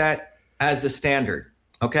have set as the standard,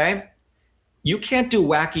 okay? You can't do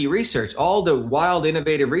wacky research, all the wild,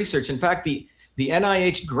 innovative research. In fact, the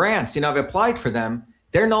NIH grants, I've applied for them.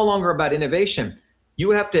 They're no longer about innovation. You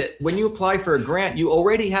have to, when you apply for a grant, you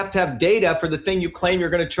already have to have data for the thing you claim you're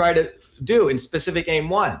going to try to do in specific aim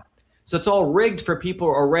one. So it's all rigged for people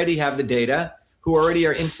who already have the data, who already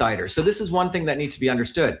are insiders. So this is one thing that needs to be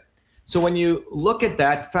understood. So when you look at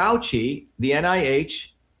that, Fauci, the NIH,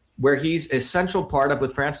 where he's a central part of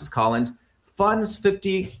with Francis Collins, funds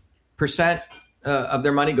 50% of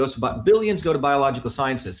their money billions go to biological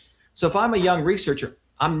sciences. So if I'm a young researcher,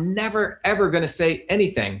 I'm never, ever going to say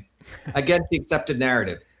anything against the accepted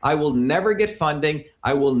narrative. I will never get funding.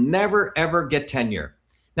 I will never, ever get tenure.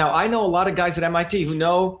 Now, I know a lot of guys at MIT who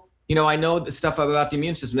know, I know the stuff about the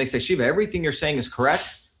immune system. They say, Shiva, everything you're saying is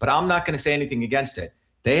correct, but I'm not going to say anything against it.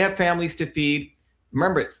 They have families to feed.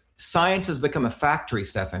 Remember, science has become a factory,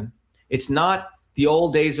 Stefan. It's not the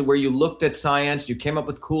old days of where you looked at science, you came up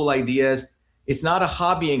with cool ideas. It's not a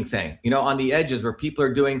hobbying thing, on the edges where people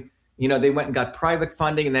are doing, they went and got private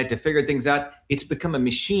funding and they had to figure things out. It's become a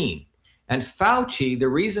machine. And Fauci, the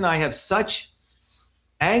reason I have such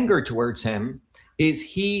anger towards him is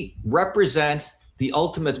he represents the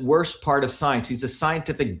ultimate worst part of science. He's a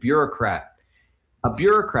scientific bureaucrat. A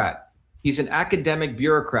bureaucrat. He's an academic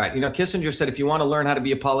bureaucrat. Kissinger said, if you want to learn how to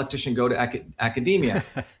be a politician, go to academia.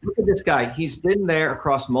 Look at this guy. He's been there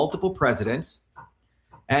across multiple presidents,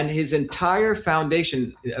 and his entire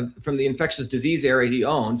foundation from the infectious disease area he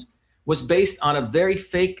owns was based on a very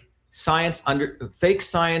fake science,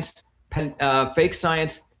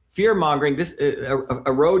 fear mongering. This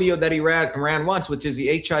a rodeo that he ran once, which is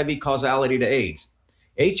the HIV causality to AIDS.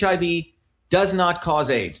 HIV does not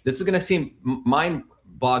cause AIDS. This is going to seem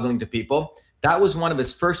mind-boggling to people. That was one of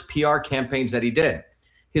his first PR campaigns that he did.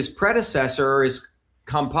 His predecessor, or his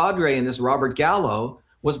compadre in this, Robert Gallo,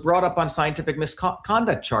 was brought up on scientific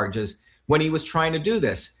misconduct charges when he was trying to do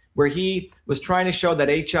this. where he was trying to show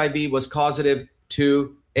that HIV was causative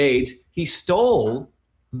to AIDS. He stole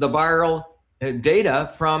the viral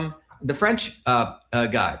data from the French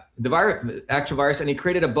guy, the actual virus, and he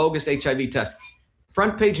created a bogus HIV test.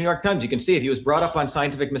 Front page New York Times, you can see it. He was brought up on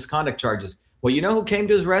scientific misconduct charges. Well, you know who came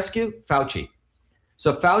to his rescue? Fauci.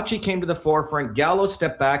 So Fauci came to the forefront. Gallo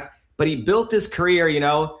stepped back, but he built his career,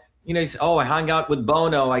 he's, I hung out with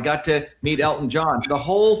Bono. I got to meet Elton John. The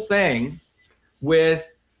whole thing with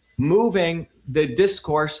moving the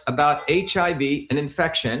discourse about HIV and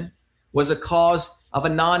infection was a cause of a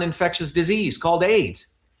non-infectious disease called AIDS,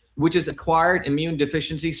 which is acquired immune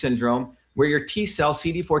deficiency syndrome, where your T cell,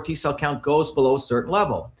 CD4 T cell count goes below a certain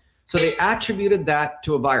level. So they attributed that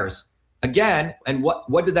to a virus. Again, and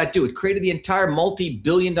what did that do? It created the entire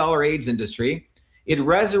multi-billion-dollar AIDS industry. It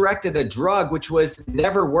resurrected a drug which was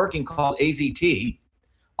never working called AZT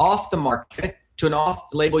off the market to an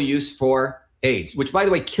off-label use for AIDS, which, by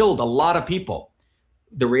the way, killed a lot of people.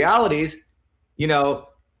 The reality is,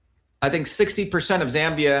 I think 60% of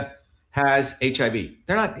Zambia has HIV.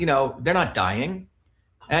 They're not dying.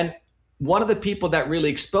 And one of the people that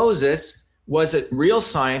really exposed this was a real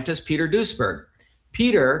scientist, Peter Duesberg.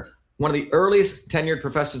 Peter, one of the earliest tenured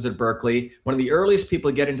professors at Berkeley, one of the earliest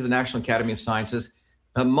people to get into the National Academy of Sciences,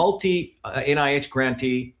 a multi-NIH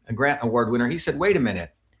grantee, a grant award winner. He said, wait a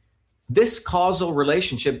minute, this causal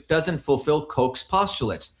relationship doesn't fulfill Koch's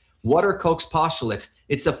postulates. What are Koch's postulates?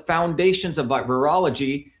 It's the foundations of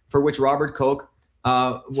virology, for which Robert Koch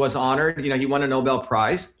was honored. He won a Nobel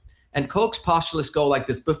Prize. And Koch's postulates go like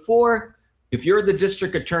this. If you're the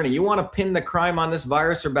district attorney, you want to pin the crime on this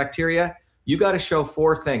virus or bacteria, you got to show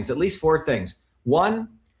at least four things. One,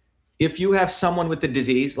 if you have someone with the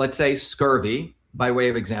disease, let's say scurvy, by way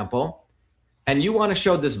of example, and you want to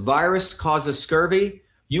show this virus causes scurvy,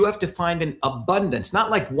 you have to find an abundance, not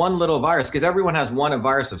like one little virus, because everyone has one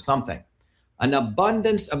virus of something, an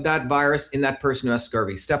abundance of that virus in that person who has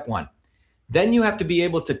scurvy, step one. Then you have to be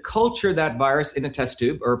able to culture that virus in a test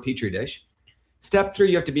tube or a petri dish. Step three,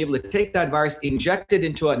 you have to be able to take that virus, inject it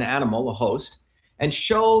into an animal, a host, and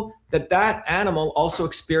show that that animal also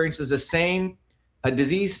experiences the same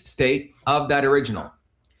disease state of that original.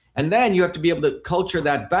 And then you have to be able to culture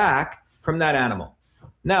that back from that animal.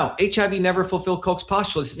 Now, HIV never fulfilled Koch's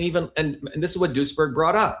postulates, and this is what Duesberg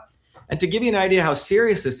brought up. And to give you an idea how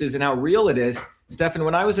serious this is and how real it is, Stefan,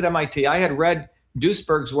 when I was at MIT, I had read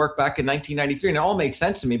Duesberg's work back in 1993, and it all made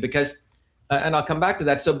sense to me because, and I'll come back to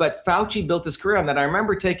that. But Fauci built his career on that. I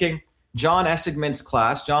remember taking John Essigman's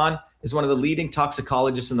class. John is one of the leading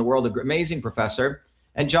toxicologists in the world, an amazing professor.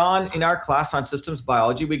 And John, in our class on systems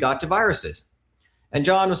biology, we got to viruses. And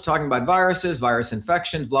John was talking about viruses, virus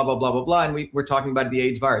infections, blah, blah, blah, blah, blah. And we were talking about the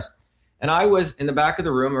AIDS virus. And I was in the back of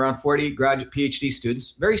the room, around 40 graduate PhD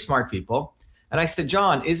students, very smart people. And I said,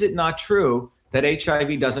 John, is it not true that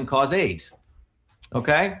HIV doesn't cause AIDS?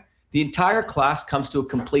 Okay. The entire class comes to a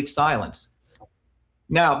complete silence.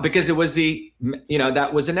 Now, because it was that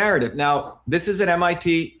was a narrative. Now, this is at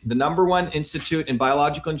MIT, the number one institute in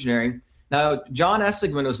biological engineering. Now, John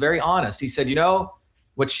Essigman was very honest. He said,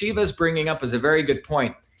 what Shiva is bringing up is a very good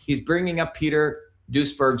point. He's bringing up Peter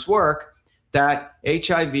Duesberg's work that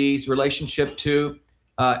HIV's relationship to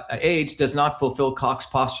AIDS does not fulfill Koch's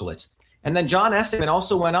postulates. And then John Essigman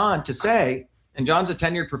also went on to say, and John's a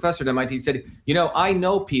tenured professor at MIT, he said, I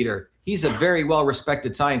know Peter. He's a very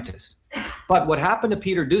well-respected scientist. But what happened to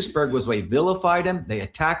Peter Duesberg was they vilified him, they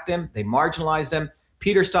attacked him, they marginalized him.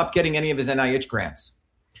 Peter stopped getting any of his NIH grants.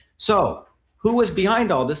 So who was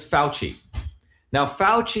behind all this? Fauci. Now,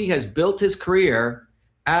 Fauci has built his career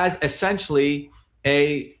as essentially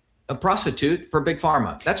a prostitute for big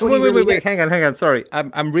pharma. That's what wait. Hang on. Sorry,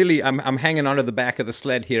 I'm hanging onto the back of the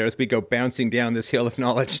sled here as we go bouncing down this hill of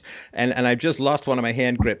knowledge, and I've just lost one of my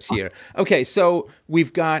hand grips here. Okay, so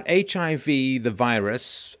we've got HIV, the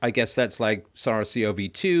virus. I guess that's like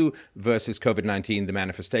SARS-CoV-2 versus COVID-19, the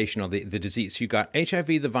manifestation or the disease. You got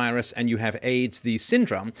HIV, the virus, and you have AIDS, the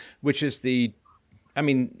syndrome, which is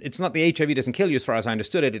it's not the HIV doesn't kill you as far as I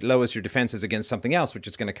understood it. It lowers your defenses against something else, which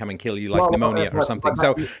is going to come and kill you like pneumonia or something.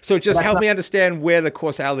 So just help me understand where the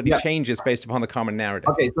causality changes based upon the common narrative.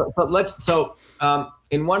 Okay,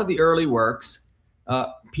 in one of the early works,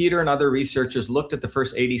 Peter and other researchers looked at the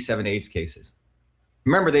first 87 AIDS cases.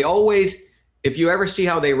 Remember, they always, if you ever see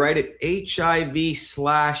how they write it,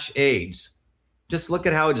 HIV/AIDS, just look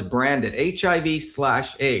at how it's branded,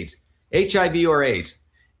 HIV/AIDS, HIV or AIDS.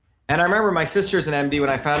 And I remember my sister's an MD. When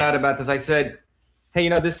I found out about this, I said, hey,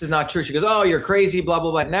 this is not true. She goes, oh, you're crazy, blah,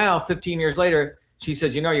 blah, blah. Now, 15 years later, she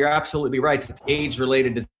says, you're absolutely right. It's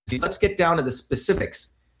AIDS-related disease. Let's get down to the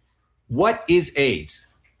specifics. What is AIDS?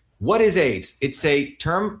 What is AIDS? It's a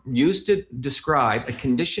term used to describe a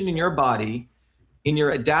condition in your body, in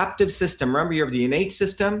your adaptive system. Remember, you have the innate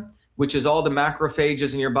system, which is all the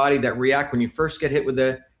macrophages in your body that react when you first get hit with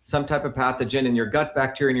some type of pathogen in your gut,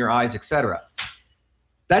 bacteria in your eyes, etc.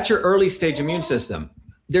 That's your early stage immune system.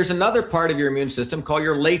 There's another part of your immune system called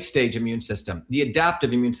your late stage immune system, the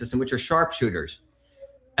adaptive immune system, which are sharpshooters.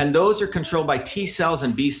 And those are controlled by T cells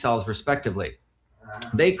and B cells, respectively.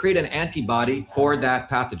 They create an antibody for that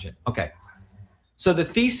pathogen. Okay. So the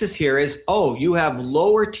thesis here is, you have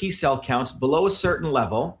lower T cell counts below a certain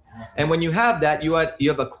level. And when you have that, you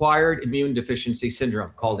have acquired immune deficiency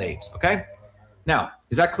syndrome called AIDS. Okay. Now,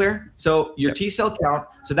 is that clear? So your T cell count,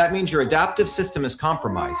 so that means your adaptive system is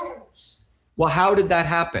compromised. Well, how did that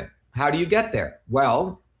happen? How do you get there?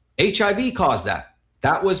 Well, HIV caused that.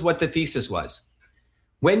 That was what the thesis was.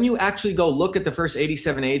 When you actually go look at the first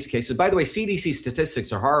 87 AIDS cases, by the way, CDC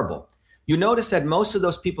statistics are horrible. You notice that most of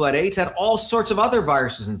those people had AIDS had all sorts of other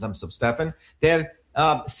viruses in them, Stefan. They have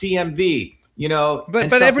CMV,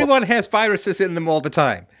 But everyone has viruses in them all the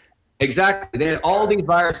time. Exactly. They had all these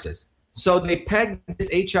viruses. So they pegged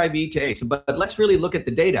this HIV to AIDS. But let's really look at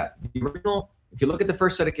the data. If you look at the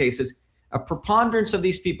first set of cases, a preponderance of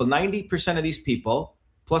these people, 90% of these people,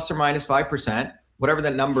 plus or minus 5%, whatever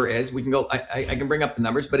that number is, we can go, I can bring up the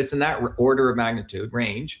numbers, but it's in that order of magnitude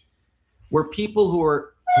range, were people who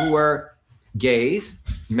were gays,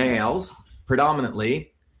 males,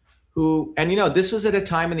 predominantly, this was at a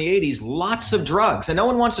time in the 80s, lots of drugs, and no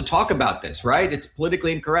one wants to talk about this, right? It's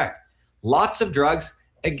politically incorrect. Lots of drugs.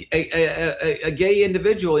 A gay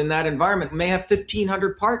individual in that environment may have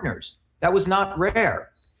 1,500 partners. That was not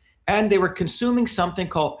rare. And they were consuming something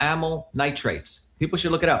called amyl nitrates. People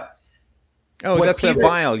should look it up. Oh, that's a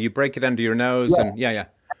vial. You break it under your nose, and yeah.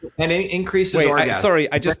 And it increases orgasm.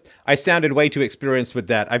 I sounded way too experienced with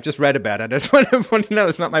that. I've just read about it. I just want to know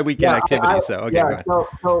it's not my weekend activity.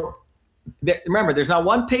 Remember, there's not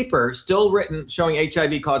one paper still written showing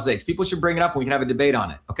HIV causes AIDS. People should bring it up and we can have a debate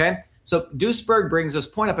on it, okay? So Duisberg brings this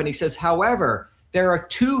point up and he says, however, there are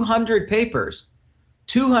 200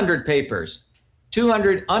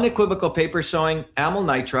 unequivocal papers showing amyl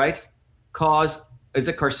nitrites is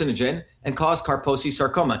a carcinogen and cause Kaposi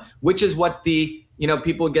sarcoma, which is what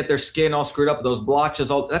people get their skin all screwed up, those blotches,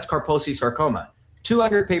 that's Kaposi sarcoma.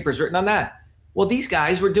 200 papers written on that. Well, these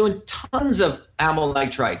guys were doing tons of amyl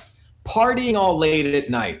nitrites, partying all late at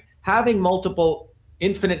night, having multiple,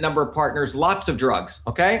 infinite number of partners, lots of drugs,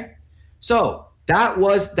 okay? So that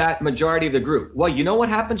was that majority of the group. Well, you know what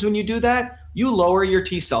happens when you do that? You lower your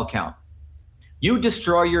T cell count. You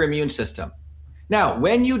destroy your immune system. Now,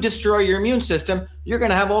 when you destroy your immune system, you're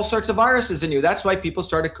going to have all sorts of viruses in you. That's why people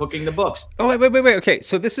started cooking the books. Oh, wait. Okay,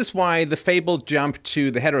 so this is why the fabled jump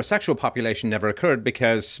to the heterosexual population never occurred,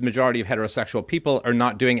 because majority of heterosexual people are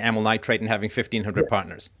not doing amyl nitrate and having 1,500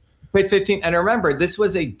 partners. 15, and remember, this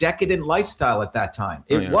was a decadent lifestyle at that time.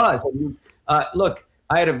 It was. Look,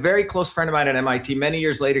 I had a very close friend of mine at MIT. Many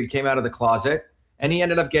years later, he came out of the closet, and he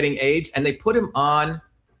ended up getting AIDS, and they put him on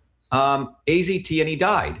AZT, and he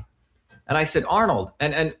died. And I said, Arnold,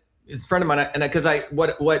 and his friend of mine, and because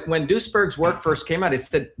when Duisberg's work first came out, it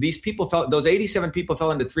said those 87 people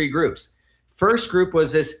fell into three groups. First group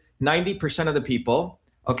was this 90% of the people,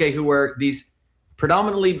 who were these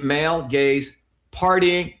predominantly male gays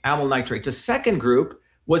partying amyl nitrates. The second group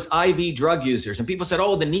was IV drug users, and people said,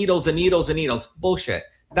 the needles. Bullshit.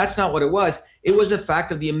 That's not what it was. It was a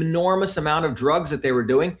fact of the enormous amount of drugs that they were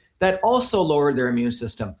doing that also lowered their immune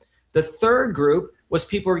system. The third group was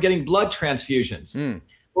people who were getting blood transfusions. It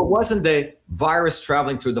wasn't the virus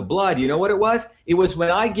traveling through the blood. You know what it was? It was when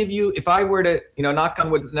I give you, if I were to, knock on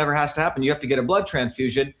wood, it never has to happen, you have to get a blood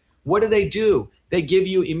transfusion. What do? They give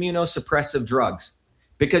you immunosuppressive drugs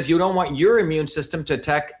because you don't want your immune system to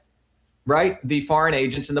attack, the foreign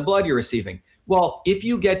agents in the blood you're receiving. Well, if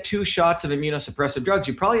you get 2 shots of immunosuppressive drugs,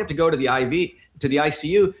 you probably have to go to the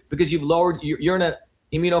ICU because you're in an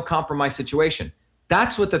immunocompromised situation.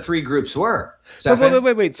 That's what the three groups were.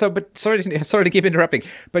 Wait. Sorry to keep interrupting.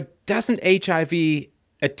 But doesn't HIV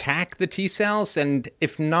attack the T cells? And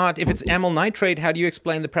if it's amyl nitrate, how do you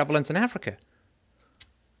explain the prevalence in Africa?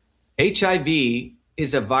 HIV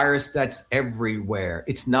is a virus that's everywhere.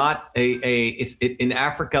 It's not in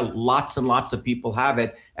Africa, lots and lots of people have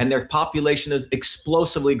it, and their population is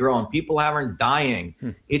explosively growing. People aren't dying.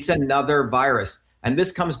 It's another virus. And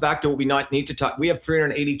this comes back to what we need to talk. We have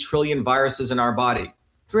 380 trillion viruses in our body.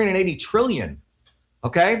 380 trillion,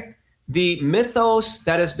 okay? The mythos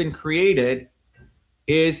that has been created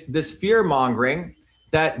is this fear-mongering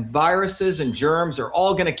that viruses and germs are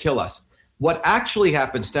all going to kill us. What actually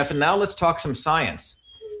happens, Stefan, now let's talk some science.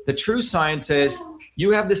 The true science is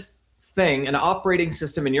you have this thing, an operating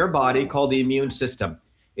system in your body called the immune system.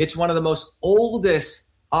 It's one of the most oldest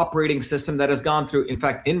operating system that has gone through, in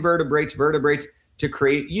fact, invertebrates, vertebrates to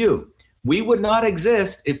create you. We would not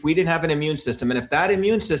exist if we didn't have an immune system. And if that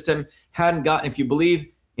immune system hadn't gotten, if you believe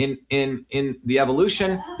in the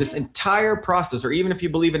evolution, this entire process, or even if you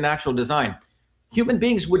believe in natural design, human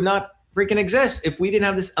beings would not freaking exist if we didn't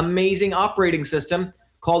have this amazing operating system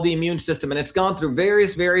called the immune system. And it's gone through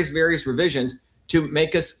various revisions to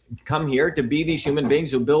make us come here to be these human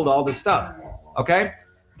beings who build all this stuff. Okay?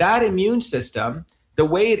 That immune system, the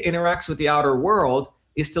way it interacts with the outer world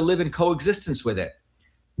is to live in coexistence with it.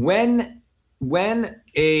 When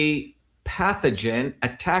a pathogen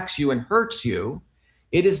attacks you and hurts you,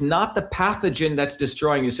 it is not the pathogen that's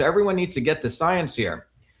destroying you. So everyone needs to get the science here.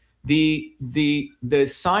 The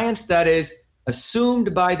science that is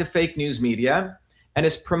assumed by the fake news media and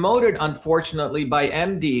is promoted, unfortunately, by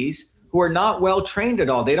MDs who are not well trained at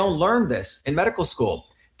all. They don't learn this in medical school.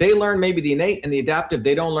 They learn maybe the innate and the adaptive.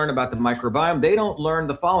 They don't learn about the microbiome. They don't learn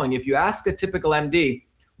the following. If you ask a typical MD,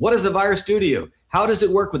 what does the virus do to you? How does it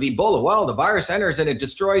work with Ebola? Well, the virus enters and it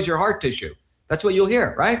destroys your heart tissue. That's what you'll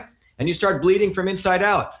hear, right? And you start bleeding from inside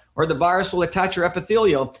out. Or the virus will attach your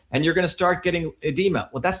epithelial and you're going to start getting edema.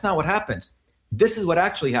 Well, that's not what happens. This is what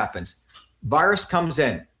actually happens. Virus comes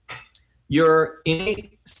in. Your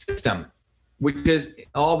innate system, which is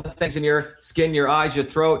all the things in your skin, your eyes, your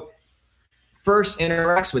throat, first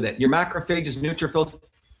interacts with it. Your macrophages, neutrophils.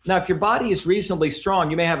 Now, if your body is reasonably strong,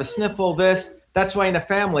 you may have a sniffle, this. That's why in a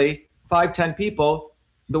family, 5, 10 people,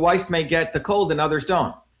 the wife may get the cold and others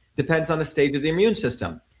don't. Depends on the stage of the immune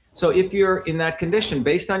system. So if you're in that condition,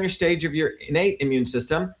 based on your stage of your innate immune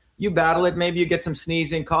system, you battle it. Maybe you get some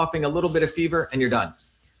sneezing, coughing, a little bit of fever, and you're done.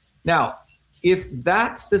 Now, if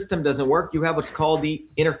that system doesn't work, you have what's called the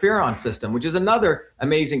interferon system, which is another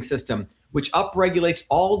amazing system, which upregulates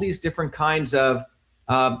all these different kinds of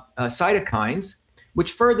cytokines,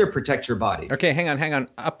 which further protect your body. Okay, hang on.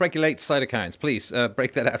 Upregulate cytokines. Please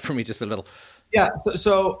break that out for me just a little. Yeah,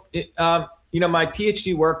 my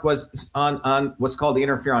PhD work was on what's called the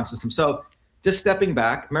interferon system. So just stepping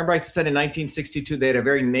back, remember I said in 1962, they had a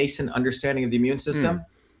very nascent understanding of the immune system.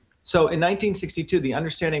 So in 1962, the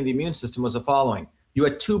understanding of the immune system was the following. You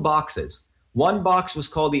had 2 boxes. One box was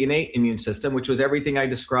called the innate immune system, which was everything I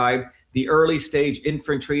described, the early stage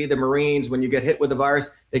infantry, the Marines, when you get hit with the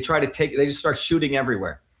virus, they just start shooting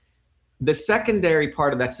everywhere. The secondary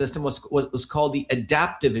part of that system was called the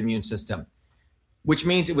adaptive immune system, which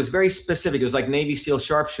means it was very specific. It was like Navy SEAL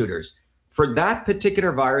sharpshooters. For that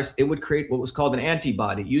particular virus, it would create what was called an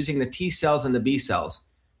antibody using the T cells and the B cells.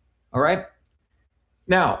 All right?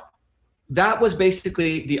 Now, that was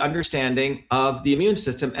basically the understanding of the immune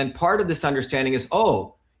system. And part of this understanding is,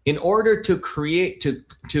 in order to create,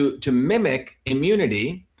 to mimic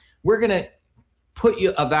immunity, we're going to put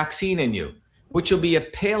a vaccine in you, which will be a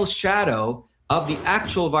pale shadow of the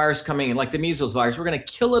actual virus coming in, like the measles virus. We're going to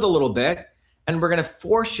kill it a little bit, and we're going to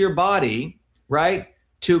force your body, right,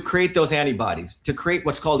 to create those antibodies, to create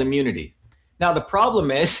what's called immunity. Now, the problem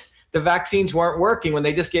is the vaccines weren't working when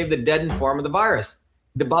they just gave the deadened form of the virus.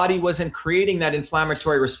 The body wasn't creating that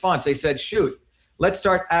inflammatory response. They said, shoot, let's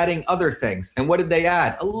start adding other things. And what did they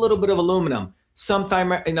add? A little bit of aluminum, some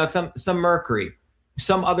mercury,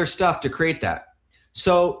 some other stuff to create that.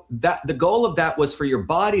 So that the goal of that was for your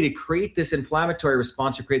body to create this inflammatory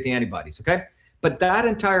response to create the antibodies, okay? But that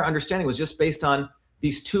entire understanding was just based on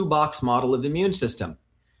these 2-box model of the immune system.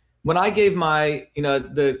 When I gave my,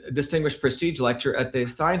 the Distinguished Prestige lecture at the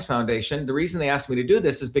Science Foundation, the reason they asked me to do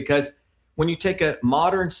this is because when you take a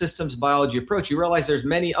modern systems biology approach, you realize there's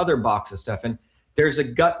many other boxes, Stefan. There's a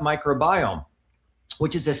gut microbiome,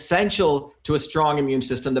 which is essential to a strong immune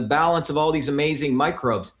system, the balance of all these amazing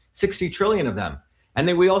microbes, 60 trillion of them. And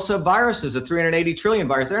then we also have viruses, the 380 trillion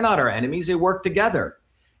viruses. They're not our enemies, they work together.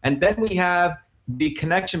 And then we have the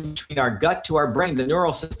connection between our gut to our brain, the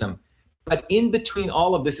neural system. But in between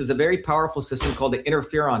all of this is a very powerful system called the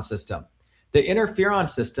interferon system. The interferon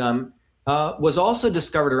system was also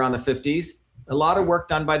discovered around the 50s, a lot of work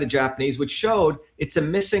done by the Japanese, which showed it's a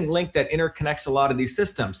missing link that interconnects a lot of these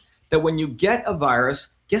systems. That when you get a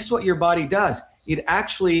virus, guess what your body does? It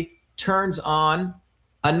actually turns on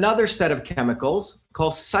another set of chemicals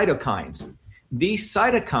called cytokines. These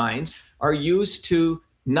cytokines are used to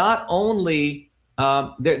not only,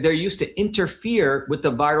 they're used to interfere with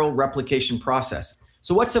the viral replication process.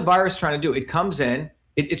 So what's a virus trying to do? It comes in,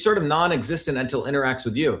 it's sort of non-existent until it interacts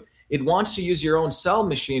with you. It wants to use your own cell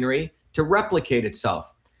machinery to replicate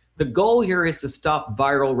itself. The goal here is to stop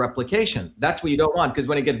viral replication. That's what you don't want, because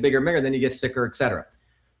when it gets bigger and bigger, then you get sicker, et cetera.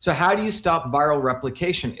 So how do you stop viral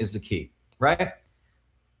replication is the key, right?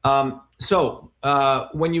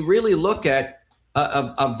 When you really look at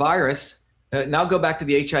a virus, now go back to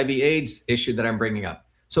the HIV/AIDS issue that I'm bringing up.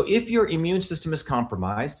 So if your immune system is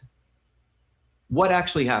compromised, what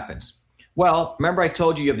actually happens? Well, remember I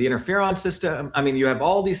told you have the interferon system. I mean, you have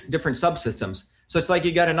all these different subsystems. So it's like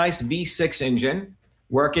you got a nice V6 engine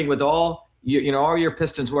working with all your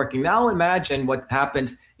pistons working. Now imagine what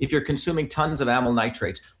happens if you're consuming tons of amyl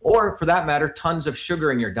nitrates, or for that matter, tons of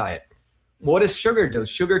sugar in your diet. What does sugar do?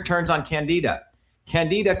 Sugar turns on candida.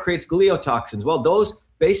 Candida creates gliotoxins. Well, those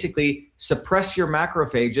basically suppress your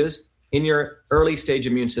macrophages in your early stage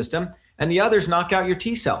immune system, and the others knock out your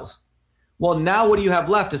T cells. Well, now what do you have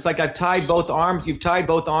left? It's like I've tied both arms. You've tied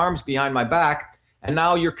both arms behind my back, and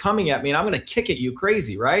now you're coming at me, and I'm going to kick at you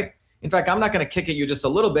crazy, right? In fact, I'm not going to kick at you just a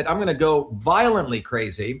little bit. I'm going to go violently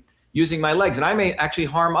crazy using my legs, and I may actually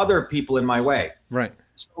harm other people in my way. Right.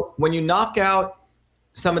 So when you knock out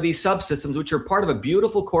some of these subsystems, which are part of a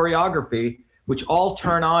beautiful choreography, which all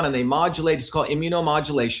turn on and they modulate, it's called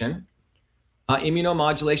immunomodulation.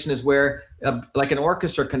 Immunomodulation is where, like an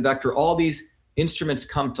orchestra conductor, all these instruments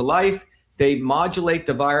come to life. They modulate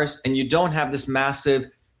the virus, and you don't have this massive,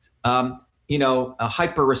 a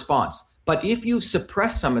hyper response. But if you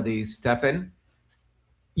suppress some of these, Stefan,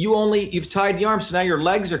 you've tied the arms, so now your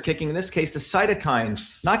legs are kicking. In this case, the cytokines,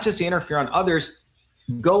 not just the interferon, others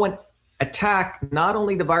go and attack not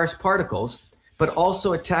only the virus particles, but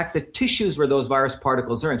also attack the tissues where those virus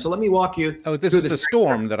particles are in. So let me walk you. Oh, this is the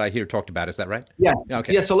storm that I hear talked about. Is that right? Yes.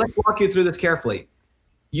 Okay. Yeah. So let's walk you through this carefully.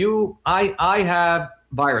 I have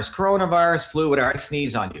virus, coronavirus, flu, whatever. I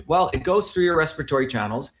sneeze on you. Well, it goes through your respiratory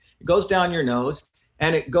channels. It goes down your nose,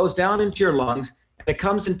 and it goes down into your lungs. And it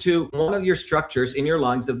comes into one of your structures in your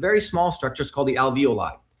lungs, a very small structure. It's called the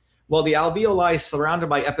alveoli. Well, the alveoli is surrounded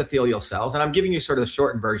by epithelial cells, and I'm giving you sort of the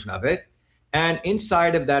shortened version of it. And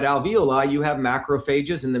inside of that alveoli, you have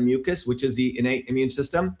macrophages in the mucus, which is the innate immune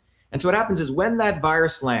system. And so what happens is when that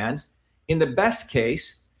virus lands, in the best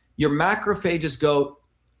case, your macrophages go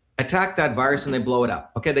attack that virus and they blow it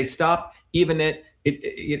up. Okay, they stop, even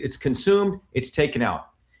it's consumed, it's taken out.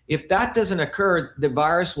 If that doesn't occur, the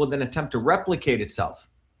virus will then attempt to replicate itself.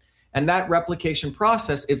 And that replication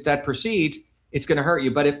process, if that proceeds, it's going to hurt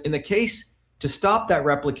you. But if in the case to stop that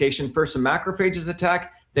replication, first the macrophages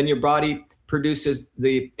attack, then your body produces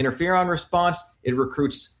the interferon response. It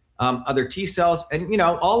recruits other T cells, and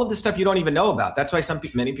all of this stuff you don't even know about. That's why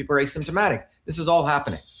many people are asymptomatic. This is all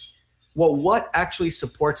happening. Well, what actually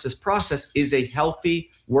supports this process is a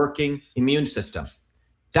healthy, working immune system.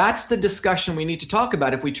 That's the discussion we need to talk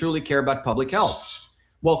about if we truly care about public health.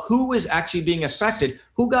 Well, who is actually being affected?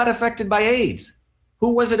 Who got affected by AIDS?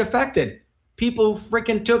 Who was it affected? People who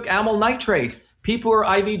freaking took amyl nitrates, people who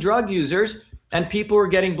are IV drug users, and people who are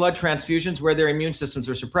getting blood transfusions where their immune systems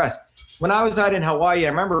are suppressed. When I was out in Hawaii, I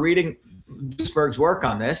remember reading Duisberg's work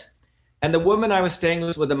on this, and the woman I was staying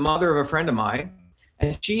with was the mother of a friend of mine,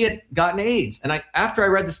 and she had gotten AIDS. And after I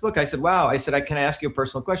read this book, I said, wow, can I ask you a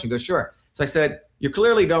personal question? He goes, sure. So I said,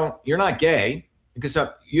 you're not gay, because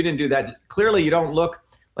you didn't do that. Clearly you don't look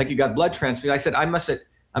like you got blood transfusion. I said, I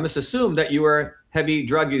must assume that you were a heavy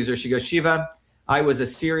drug user. She goes, Shiva, I was a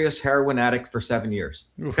serious heroin addict for 7 years.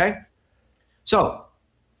 Okay. So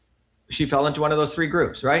she fell into one of those three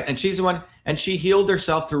groups, right? And she's the one, and she healed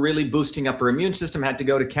herself through really boosting up her immune system, had to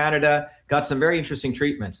go to Canada, got some very interesting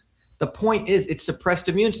treatments. The point is, it suppressed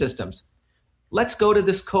immune systems. Let's go to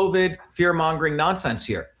this COVID fear-mongering nonsense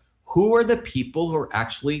here. Who are the people who are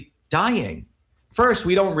actually dying? First,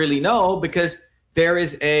 we don't really know, because there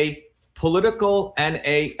is a political and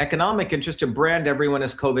a economic interest to brand everyone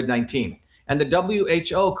as COVID-19. And the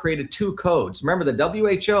WHO created two codes. Remember, the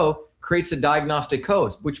WHO creates the diagnostic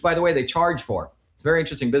codes, which, by the way, they charge for. It's a very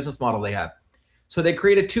interesting business model they have. So they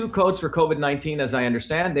created two codes for COVID-19, as I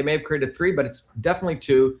understand. They may have created three, but it's definitely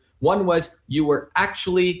two. One was you were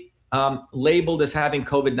actually labeled as having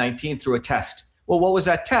COVID-19 through a test. Well, what was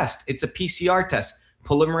that test? It's a PCR test,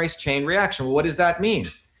 polymerase chain reaction. Well, what does that mean?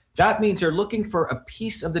 That means they're looking for a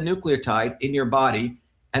piece of the nucleotide in your body,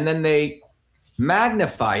 and then they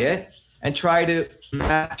magnify it and try to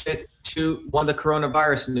match it to one of the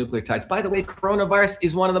coronavirus nucleotides. By the way, coronavirus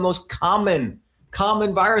is one of the most common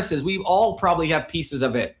viruses. We all probably have pieces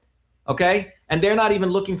of it, okay? And they're not even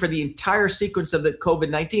looking for the entire sequence of the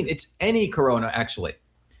COVID-19. It's any corona, actually.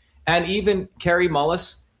 And even Carrie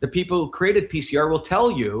Mullis, the people who created PCR, will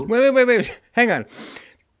tell you... Wait. Hang on.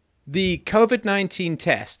 The COVID-19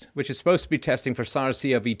 test, which is supposed to be testing for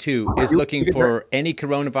SARS-CoV-2, is looking for any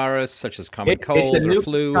coronavirus, such as common cold or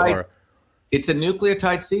flu, or... It's a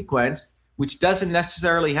nucleotide sequence, which doesn't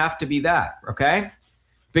necessarily have to be that, okay?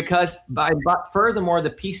 But furthermore,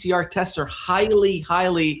 the PCR tests are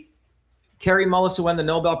highly. Carrie Mullis, who won the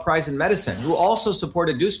Nobel Prize in Medicine, who also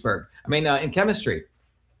supported Duisburg, in chemistry.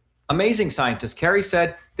 Amazing scientist. Carrie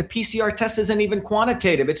said the PCR test isn't even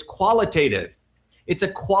quantitative, it's qualitative. It's a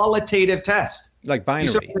qualitative test. Like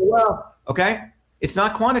binary. Okay. It's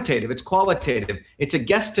not quantitative, it's qualitative. It's a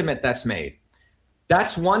guesstimate that's made.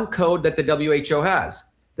 That's one code that the WHO has.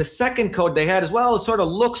 The second code they had as well is sort of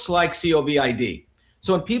looks like COVID.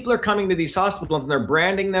 So when people are coming to these hospitals and they're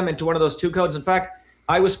branding them into one of those two codes, in fact,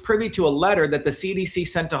 I was privy to a letter that the CDC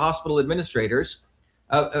sent to hospital administrators.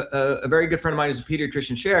 A very good friend of mine who's a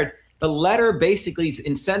pediatrician shared. The letter basically is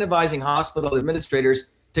incentivizing hospital administrators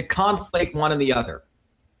to conflate one and the other.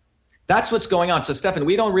 That's what's going on. So, Stefan,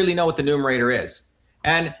 we don't really know what the numerator is.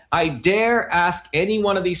 And I dare ask any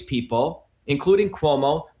one of these people, including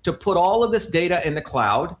Cuomo, to put all of this data in the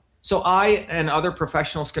cloud so I and other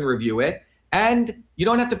professionals can review it. And you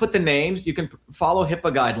don't have to put the names. You can follow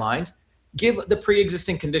HIPAA guidelines. Give the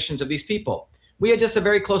pre-existing conditions of these people. We had just a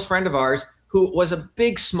very close friend of ours who was a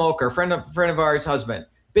big smoker, friend of ours husband,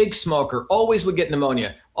 big smoker, always would get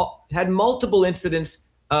pneumonia, had multiple incidents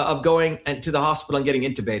of going to the hospital and getting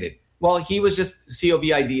intubated. Well, he was just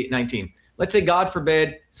COVID-19. Let's say, God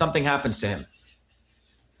forbid, something happens to him.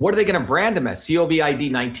 What are they going to brand him as?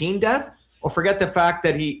 COVID-19 death? Or forget the fact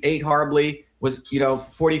that he ate horribly, was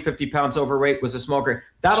 40, 50 pounds overweight, was a smoker.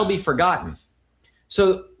 That'll be forgotten.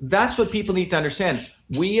 So that's what people need to understand.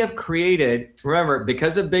 We have created, remember,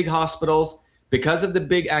 because of big hospitals, because of the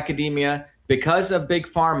big academia, because of big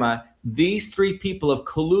pharma, these three people have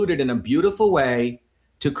colluded in a beautiful way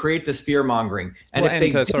to create this fear mongering.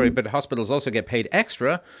 But hospitals also get paid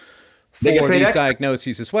extra for these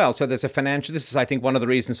diagnoses as well. So there's a financial, this is, I think, one of the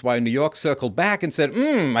reasons why New York circled back and said,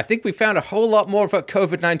 I think we found a whole lot more for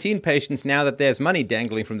COVID-19 patients now that there's money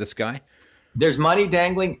dangling from the sky. There's money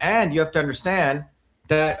dangling, and you have to understand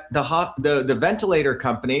that the ventilator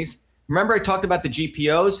companies, remember I talked about the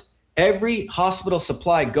GPOs? Every hospital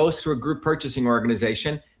supply goes through a group purchasing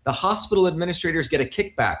organization. The hospital administrators get a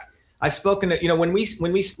kickback. I've spoken to, when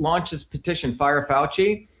we launched this petition, Fire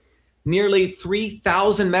Fauci, nearly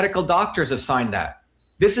 3,000 medical doctors have signed that.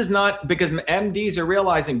 This is not because MDs are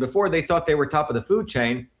realizing, before they thought they were top of the food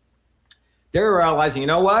chain, they're realizing, you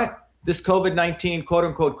know what? This COVID-19 quote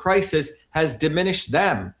unquote crisis has diminished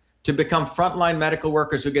them to become frontline medical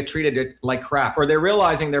workers who get treated like crap, or they're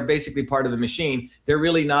realizing they're basically part of the machine. They're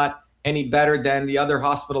really not any better than the other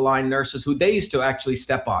hospital line nurses who they used to actually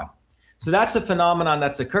step on. So that's a phenomenon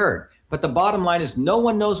that's occurred. But the bottom line is no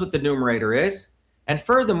one knows what the numerator is. And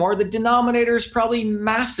furthermore, the denominator is probably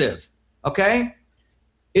massive, okay?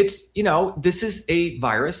 It's, this is a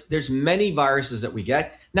virus. There's many viruses that we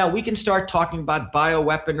get. Now, we can start talking about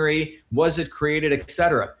bioweaponry, was it created,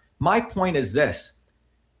 etc. My point is this.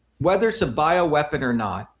 Whether it's a bioweapon or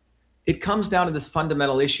not, it comes down to this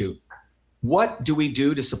fundamental issue. What do we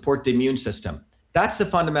do to support the immune system? That's the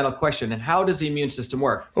fundamental question. And how does the immune system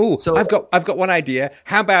work? So I've got one idea.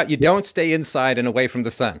 How about you don't stay inside and away from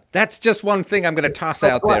the sun? That's just one thing I'm going to toss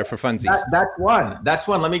out there for funsies. That's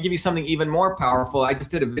one. Let me give you something even more powerful. I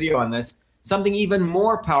just did a video on this. Something even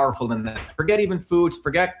more powerful than that. Forget even foods.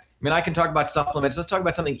 I can talk about supplements. Let's talk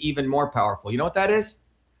about something even more powerful. You know what that is?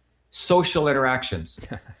 Social interactions.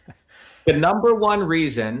 The number one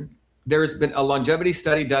reason, there's been a longevity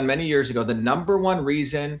study done many years ago. The number one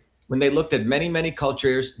reason, when they looked at many, many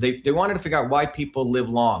cultures, they wanted to figure out why people live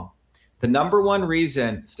long. The number one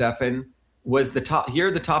reason, Stefan, was the top. Here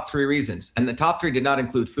are the top three reasons. And the top three did not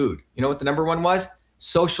include food. You know what the number one was?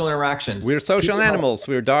 Social interactions. We're social animals.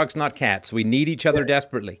 We're dogs, not cats. We need each other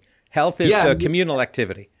desperately. Health is communal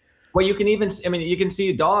activity. Well, you can you can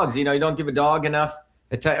see dogs, you don't give a dog enough.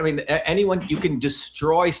 Anyone, you can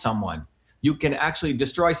destroy someone. You can actually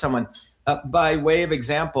destroy someone. By way of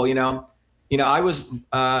example, I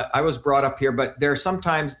was brought up here, but there are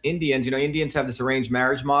sometimes Indians, Indians have this arranged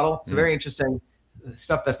marriage model. It's very interesting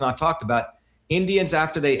stuff that's not talked about. Indians,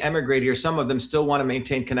 after they emigrate here, some of them still want to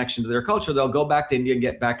maintain connection to their culture. They'll go back to India and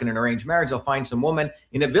get back in an arranged marriage. They'll find some woman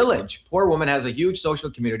in a village. Poor woman has a huge social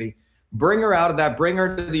community. Bring her out of that. Bring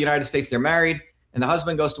her to the United States. They're married. And the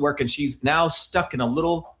husband goes to work, and she's now stuck in a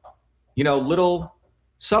little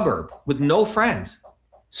suburb with no friends.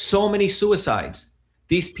 So many suicides.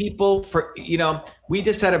 These people, we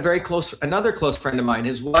just had another close friend of mine.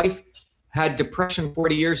 His wife had depression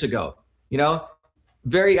 40 years ago.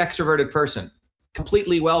 Very extroverted person,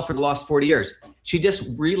 completely well for the last 40 years. She just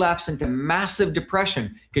relapsed into massive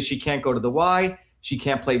depression because she can't go to the Y. She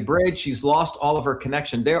can't play bridge. She's lost all of her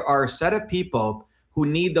connection. There are a set of people who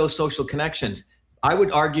need those social connections. I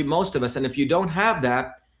would argue most of us, and if you don't have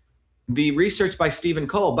that, the research by Stephen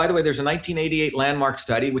Cole, by the way, there's a 1988 landmark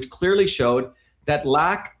study which clearly showed that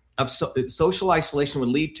lack of social isolation would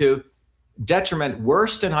lead to detriment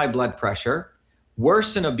worse than high blood pressure,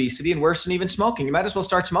 worse than obesity, and worse than even smoking. You might as well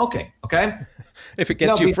start smoking, okay? If it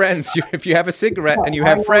gets you friends, if you have a cigarette and you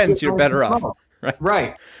have friends, you're better off.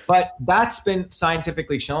 Right. But that's been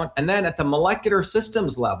scientifically shown. And then at the molecular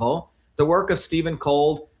systems level, the work of Stephen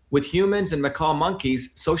Cole with humans and macaque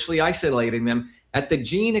monkeys, socially isolating them, at the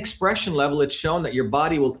gene expression level, it's shown that your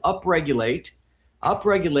body will upregulate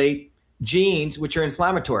genes which are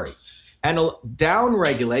inflammatory, and it'll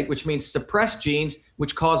downregulate, which means suppress genes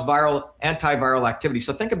which cause antiviral activity.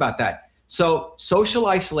 So think about that. So social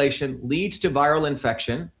isolation leads to viral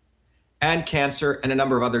infection and cancer and a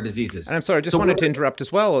number of other diseases. And I'm sorry, I just wanted to interrupt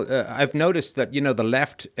as well. I've noticed that, the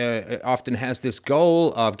left often has this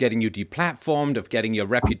goal of getting you deplatformed, of getting your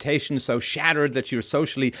reputation so shattered that you're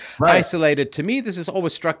socially isolated. To me, this has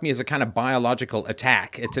always struck me as a kind of biological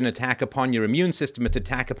attack. It's an attack upon your immune system. It's an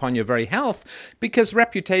attack upon your very health, because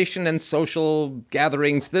reputation and social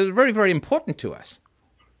gatherings, they're very, very important to us.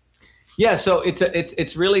 Yeah, so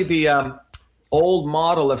it's really the old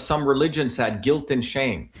model of some religions had, guilt and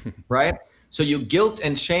shame, right? So you guilt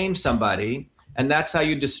and shame somebody, and that's how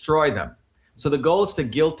you destroy them. So the goal is to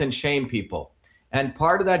guilt and shame people. And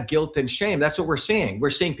part of that guilt and shame, that's what we're seeing.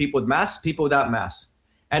 We're seeing people with masks, people without masks.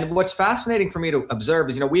 And what's fascinating for me to observe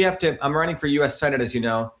is, I'm running for U.S. Senate, as you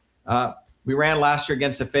know. We ran last year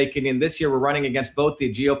against a fake Indian. This year, we're running against both the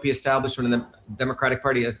GOP establishment and the Democratic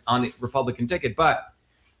Party on the Republican ticket. But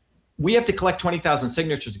we have to collect 20,000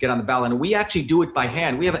 signatures to get on the ballot, and we actually do it by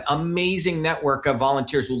hand. We have an amazing network of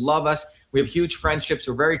volunteers who love us. We have huge friendships.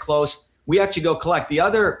 We're very close. We actually go collect. The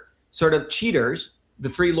other sort of cheaters, the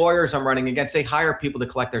 3 lawyers I'm running against, they hire people to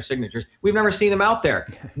collect their signatures. We've never seen them out there.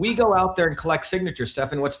 We go out there and collect signatures,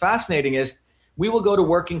 Stefan. What's fascinating is we will go to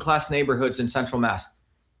working class neighborhoods in Central Mass.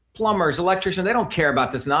 Plumbers, electricians, they don't care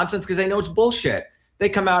about this nonsense because they know it's bullshit. They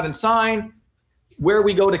come out and sign. Where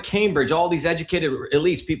we go to Cambridge, all these educated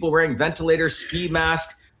elites, people wearing ventilators, ski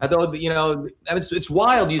masks, although, it's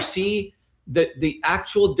wild. You see the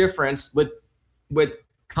actual difference with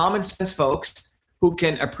common sense folks who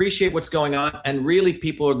can appreciate what's going on, and really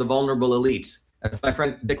people are the vulnerable elites. As my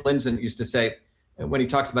friend Dick Lindzen used to say, when he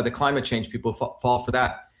talks about the climate change, people fall for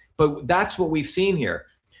that. But that's what we've seen here.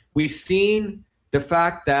 We've seen the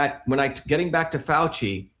fact that getting back to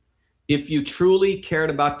Fauci, if you truly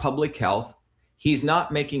cared about public health, he's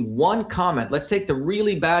not making one comment. Let's take the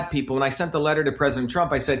really bad people. When I sent the letter to President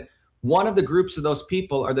Trump, I said, one of the groups of those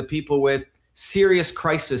people are the people with serious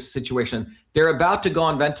crisis situation. They're about to go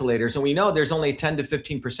on ventilators, and we know there's only a 10 to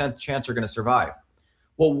 15% chance they're going to survive.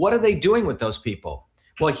 Well, what are they doing with those people?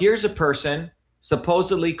 Well, here's a person,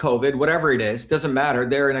 supposedly COVID, whatever it is, doesn't matter.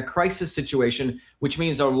 They're in a crisis situation, which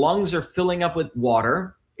means their lungs are filling up with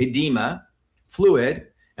water, edema, fluid.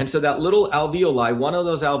 And so that little alveoli, one of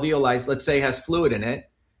those alveoli, let's say, has fluid in it.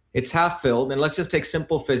 It's half filled. And let's just take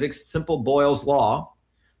simple physics, simple Boyle's law.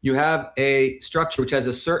 You have a structure which has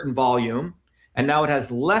a certain volume, and now it has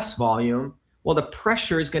less volume. Well, the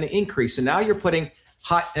pressure is going to increase. So now you're putting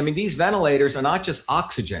these ventilators are not just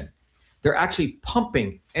oxygen. They're actually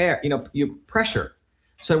pumping air, pressure.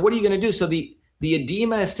 So what are you going to do? So the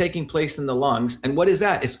edema is taking place in the lungs. And what is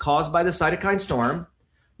that? It's caused by the cytokine storm.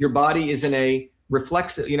 Your body is in a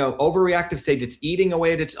reflexive, overreactive stage. It's eating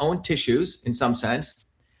away at its own tissues in some sense.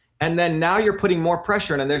 And then now you're putting more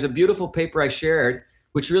pressure in. And there's a beautiful paper I shared,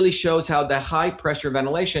 which really shows how the high pressure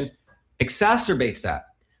ventilation exacerbates that.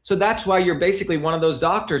 So that's why you're basically, one of those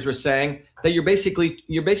doctors was saying that you're basically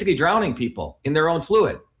drowning people in their own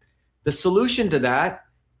fluid. The solution to that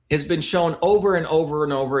has been shown over and over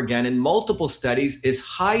and over again in multiple studies is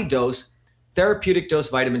high dose, therapeutic dose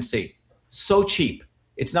vitamin C. So cheap.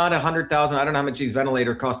 It's not $100,000. I don't know how much these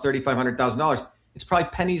ventilators cost, $3,500. It's probably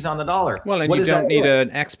pennies on the dollar. Well, and you don't need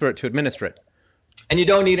an expert to administer it. And you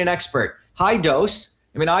don't need an expert. High dose.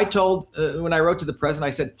 I told, when I wrote to the president, I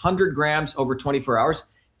said 100 grams over 24 hours.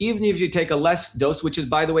 Even if you take a less dose, which is,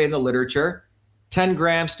 by the way, in the literature, 10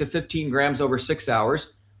 grams to 15 grams over 6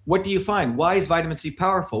 hours, what do you find? Why is vitamin C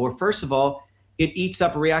powerful? Well, first of all, it eats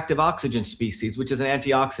up reactive oxygen species, which is an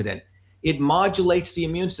antioxidant. It modulates the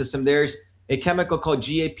immune system. There's a chemical called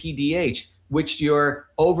GAPDH, which your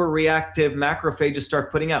overreactive macrophages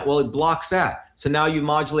start putting out. Well, it blocks that. So now you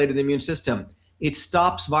modulated the immune system. It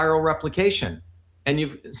stops viral replication, and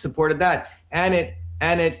you've supported that. And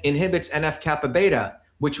it inhibits NF-kappa beta,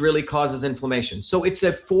 which really causes inflammation. So it's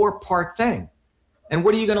a 4-part thing. And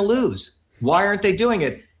what are you going to lose? Why aren't they doing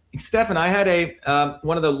it? Stefan, I had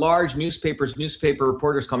one of the large newspaper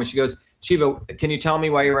reporters call me. She goes, Shiva, can you tell me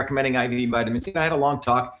why you're recommending IV vitamins? I had a long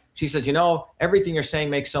talk. She says, everything you're saying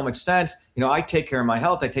makes so much sense. I take care of my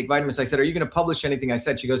health. I take vitamins. I said, are you going to publish anything I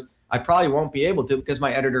said? She goes, I probably won't be able to because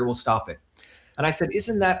my editor will stop it. And I said,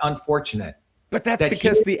 isn't that unfortunate? But that's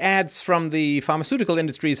because the ads from the pharmaceutical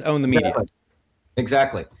industries own the media.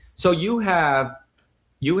 Exactly. So you have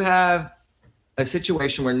a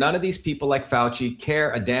situation where none of these people like Fauci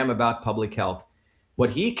care a damn about public health. What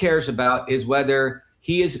he cares about is whether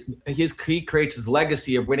he creates his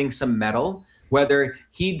legacy of winning some medal, whether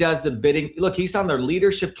he does the bidding. Look, he's on the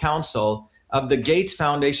leadership council of the Gates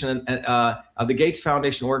Foundation,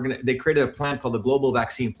 They created a plan called the Global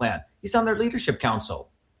Vaccine Plan. He's on their leadership council.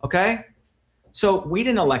 Okay. So we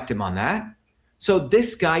didn't elect him on that. So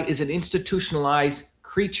this guy is an institutionalized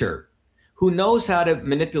creature who knows how to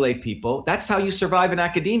manipulate people. That's how you survive in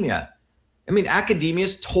academia. I mean, academia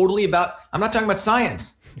is totally I'm not talking about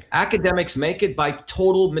science. Academics make it by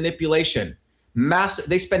total manipulation.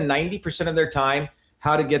 They spend 90% of their time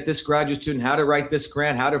how to get this graduate student, how to write this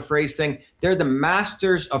grant, how to phrase things. They're the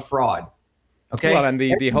masters of fraud. Okay. Well, and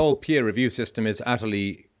the whole peer review system is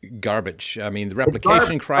utterly garbage. I mean, the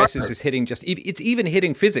replication crisis is hitting it's even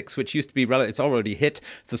hitting physics, which used to be it's already hit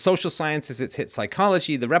the social sciences, it's hit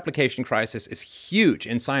psychology. The replication crisis is huge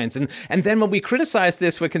in science. And then when we criticize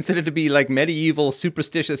this, we're considered to be like medieval,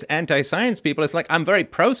 superstitious, anti-science people. It's like, I'm very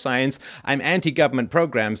pro-science. I'm anti-government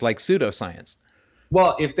programs like pseudoscience.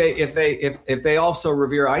 Well, if they also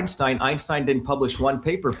revere Einstein didn't publish one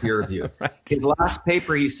paper peer review. Right. His last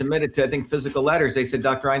paper he submitted to, I think, Physical Letters. They said,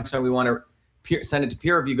 Dr. Einstein, we want to send it to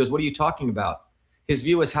peer review. He goes, what are you talking about? His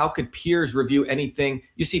view is, how could peers review anything?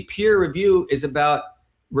 You see, peer review is about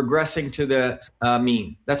regressing to the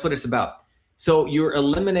mean. That's what it's about. So you're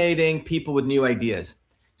eliminating people with new ideas.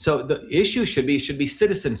 So the issue should be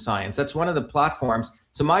citizen science. That's one of the platforms.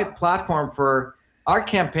 So my platform for our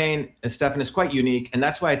campaign, Stefan, is quite unique, and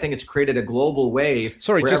that's why I think it's created a global wave.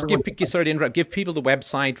 Sorry to interrupt. Give people the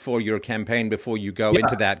website for your campaign before you go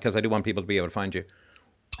into that, because I do want people to be able to find you.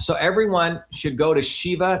 So everyone should go to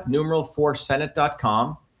Shiva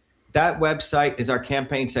 #4Senate.com. That website is our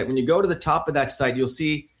campaign site. When you go to the top of that site, you'll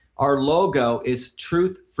see our logo is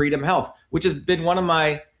Truth, Freedom, Health, which has been one of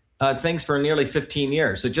my things for nearly 15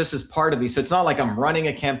 years. So just as part of me. So it's not like I'm running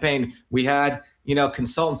a campaign. We had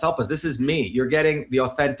consultants help us. This is me. You're getting the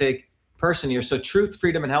authentic person here. So truth,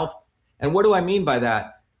 freedom, and health. And what do I mean by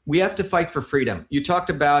that? We have to fight for freedom. You talked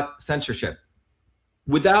about censorship.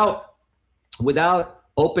 Without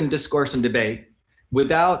open discourse and debate,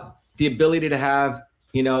 without the ability to have,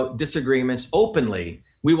 disagreements openly,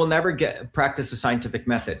 we will never practice the scientific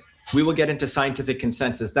method. We will get into scientific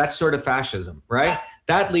consensus. That's sort of fascism, right?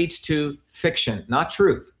 That leads to fiction, not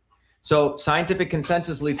truth. So scientific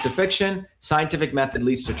consensus leads to fiction. Scientific method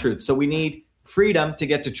leads to truth. So we need freedom to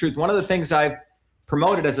get to truth. One of the things I've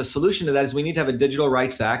promoted as a solution to that is we need to have a Digital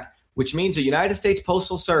Rights Act, which means a United States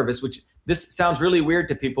Postal Service, which this sounds really weird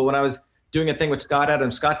to people. When I was doing a thing with Scott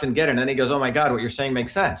Adams, Scott didn't get it. And then he goes, oh my God, what you're saying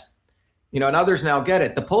makes sense. And others now get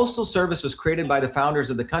it. The Postal Service was created by the founders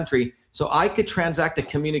of the country so I could transact a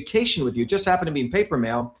communication with you. It just happened to be in paper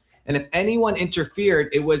mail. And if anyone interfered,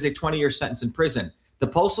 it was a 20-year sentence in prison. The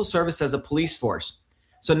Postal Service has a police force.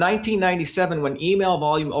 So 1997, when email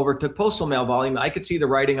volume overtook postal mail volume, I could see the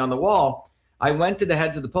writing on the wall. I went to the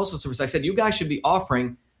heads of the Postal Service. I said, you guys should be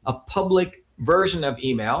offering a public version of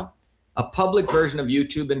email, a public version of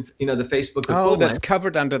YouTube, and the Facebook equivalent. Oh, that's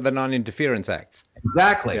covered under the Non-Interference Acts.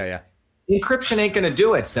 Exactly. Yeah. Encryption ain't going to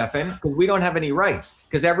do it, Stefan, because we don't have any rights,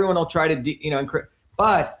 because everyone will try to,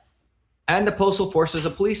 encrypt. And the Postal Force is a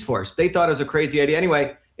police force. They thought it was a crazy idea.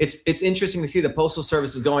 Anyway, it's interesting to see the Postal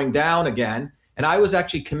Service is going down again. And I was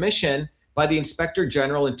actually commissioned by the Inspector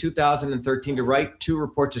General in 2013 to write 2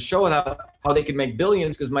 reports to show how they could make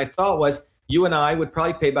billions, because my thought was you and I would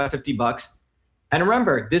probably pay about $50. And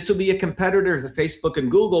remember, this will be a competitor to Facebook and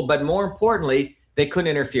Google, but more importantly, they couldn't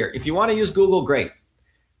interfere. If you want to use Google, great.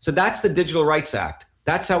 So that's the Digital Rights Act.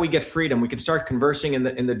 That's how we get freedom. We can start conversing in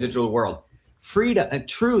the digital world. Freedom and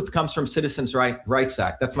truth comes from Citizens Rights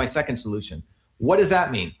Act. That's my second solution. What does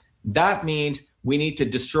that mean? That means we need to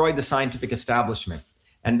destroy the scientific establishment.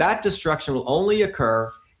 And that destruction will only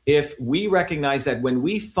occur if we recognize that when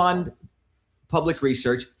we fund public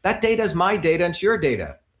research, that data is my data and it's your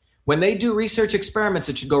data. When they do research experiments,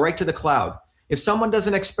 it should go right to the cloud. If someone does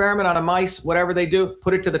an experiment on a mice, whatever they do,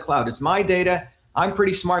 put it to the cloud. It's my data. I'm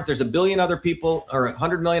pretty smart. There's 1 billion other people or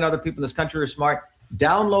 100 million other people in this country who are smart.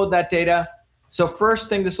 Download that data. So first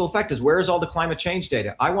thing this will affect is, where is all the climate change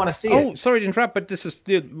data? I want to see it. Oh, sorry to interrupt, but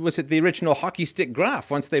was it the original hockey stick graph?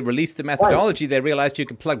 Once they released the methodology, They realized you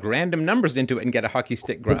could plug random numbers into it and get a hockey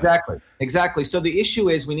stick graph. Exactly. So the issue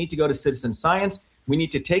is we need to go to citizen science. We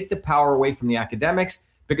need to take the power away from the academics,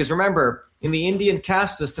 Because remember, in the Indian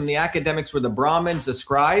caste system, the academics were the Brahmins, the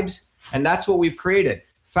scribes, and that's what we've created.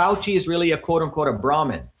 Fauci is really a quote unquote a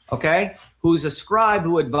Brahmin, okay? Who's a scribe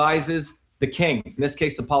who advises the king, in this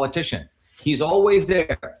case, the politician. He's always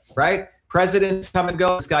there, right? Presidents come and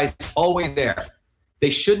go, this guy's always there. They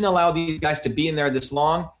shouldn't allow these guys to be in there this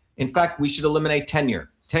long. In fact, we should eliminate tenure.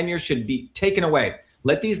 Tenure should be taken away.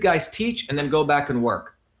 Let these guys teach and then go back and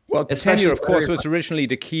work. Well, tenure, of course, was originally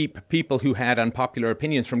to keep people who had unpopular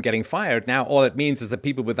opinions from getting fired. Now, all it means is that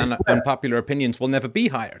people with unpopular opinions will never be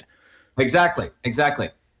hired. Exactly.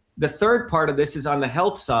 The third part of this is on the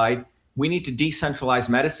health side. We need to decentralize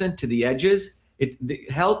medicine to the edges. The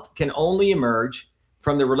health can only emerge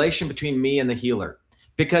from the relation between me and the healer,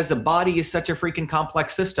 because the body is such a freaking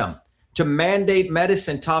complex system. To mandate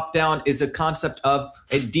medicine top down is a concept of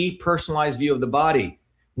a depersonalized view of the body.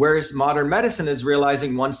 Whereas modern medicine is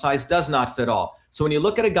realizing one size does not fit all. So when you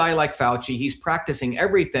look at a guy like Fauci, he's practicing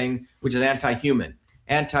everything which is anti-human,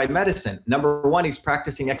 anti-medicine. Number one, he's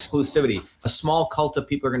practicing exclusivity. A small cult of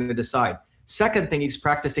people are going to decide. Second thing, he's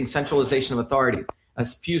practicing centralization of authority. A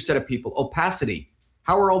few set of people. Opacity.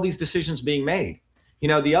 How are all these decisions being made?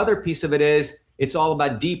 The other piece of it is it's all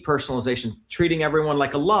about depersonalization, treating everyone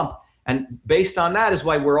like a lump. And based on that is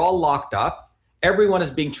why we're all locked up. Everyone is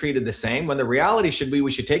being treated the same, when the reality should be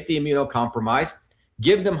we should take the immunocompromised,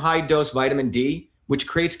 give them high dose vitamin D, which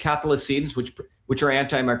creates cathelicidins, which are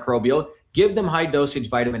antimicrobial, give them high dosage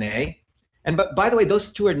vitamin A. And but by the way,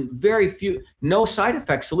 those two are very few, no side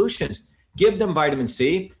effect solutions. Give them vitamin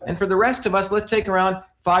C. And for the rest of us, let's take around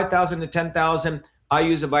 5,000 to 10,000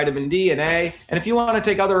 IUs of vitamin D and A. And if you want to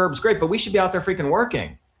take other herbs, great, but we should be out there freaking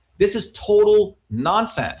working. This is total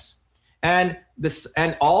nonsense. And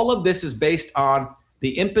all of this is based on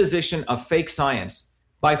the imposition of fake science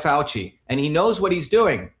by Fauci. And he knows what he's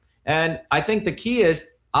doing. And I think the key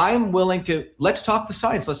is I'm willing to, let's talk the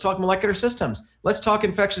science. Let's talk molecular systems. Let's talk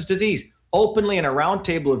infectious disease openly in a round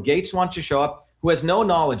table. If Gates wants to show up, who has no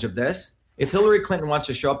knowledge of this, if Hillary Clinton wants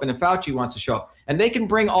to show up, and if Fauci wants to show up, and they can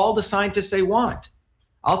bring all the scientists they want.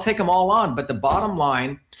 I'll take them all on. But the bottom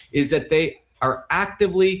line is that they are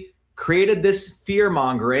actively created this fear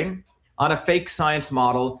mongering on a fake science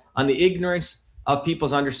model, on the ignorance of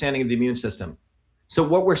people's understanding of the immune system. So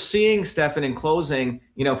what we're seeing, Stefan, in closing,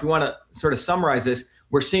 if we want to sort of summarize this,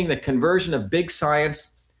 we're seeing the conversion of big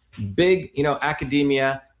science, big,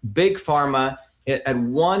 academia, big pharma at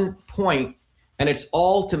one point, and it's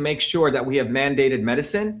all to make sure that we have mandated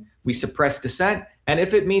medicine, we suppress dissent, and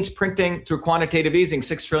if it means printing through quantitative easing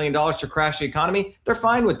 $6 trillion to crash the economy, they're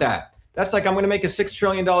fine with that. That's like I'm going to make a $6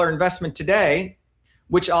 trillion investment today,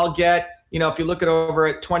 which I'll get, if you look at over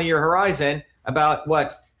a 20-year horizon, about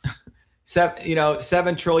what,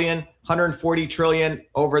 7 trillion, 140 trillion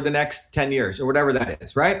over the next 10 years or whatever that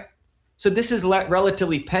is, right? So this is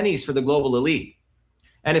relatively pennies for the global elite.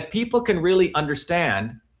 And if people can really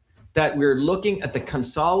understand that we're looking at the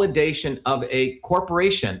consolidation of a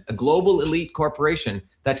corporation, a global elite corporation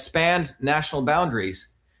that spans national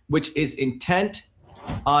boundaries, which is intent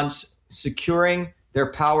on securing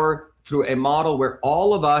their power through a model where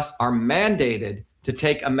all of us are mandated to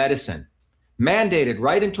take a medicine, mandated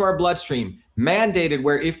right into our bloodstream, mandated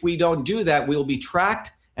where if we don't do that, we'll be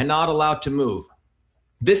tracked and not allowed to move.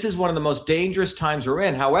 This is one of the most dangerous times we're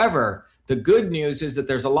in. However, the good news is that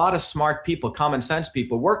there's a lot of smart people, common sense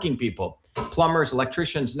people, working people, plumbers,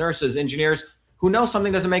 electricians, nurses, engineers, who know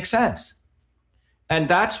something doesn't make sense. And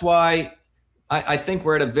that's why I think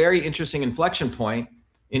we're at a very interesting inflection point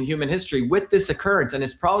in human history with this occurrence. And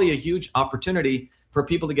it's probably a huge opportunity for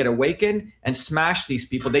people to get awakened and smash these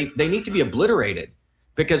people. They need to be obliterated,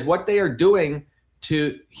 because what they are doing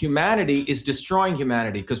to humanity is destroying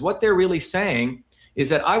humanity. Because what they're really saying is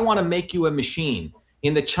that I want to make you a machine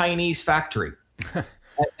in the Chinese factory.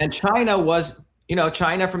 And China was,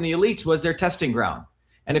 China from the elites was their testing ground.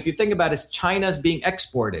 And if you think about it, China's being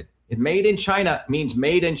exported. It made in China means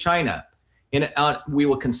made in China. We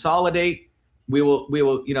will consolidate. We will,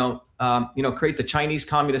 create the Chinese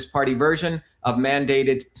Communist Party version of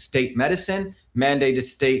mandated state medicine, mandated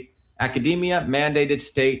state academia, mandated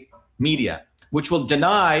state media, which will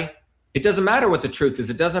deny. It doesn't matter what the truth is.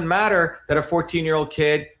 It doesn't matter that a 14-year-old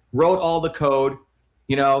kid wrote all the code,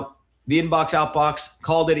 the inbox, outbox,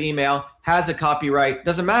 called it email, has a copyright,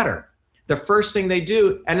 doesn't matter. The first thing they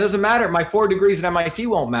do, and it doesn't matter, my 4 degrees at MIT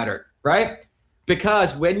won't matter, right?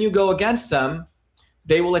 Because when you go against them,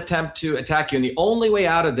 they will attempt to attack you. And the only way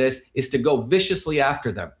out of this is to go viciously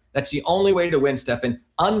after them. That's the only way to win, Stefan.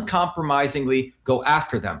 Uncompromisingly go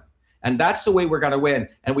after them. And that's the way we're going to win.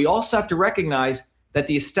 And we also have to recognize that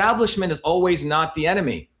the establishment is always not the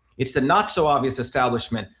enemy. It's the not so obvious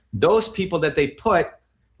establishment. Those people that they put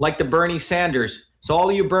like the Bernie Sanders. So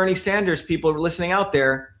all you Bernie Sanders people listening out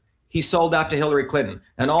there, he sold out to Hillary Clinton.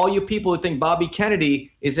 And all you people who think Bobby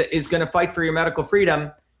Kennedy is going to fight for your medical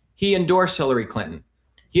freedom, he endorsed Hillary Clinton.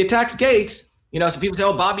 He attacks Gates. So people say,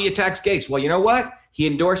 oh, Bobby attacks Gates. Well, you know what? He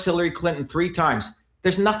endorsed Hillary Clinton 3 times.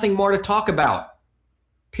 There's nothing more to talk about,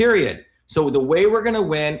 period. So the way we're going to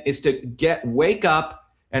win is to wake up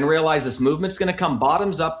and realize this movement's going to come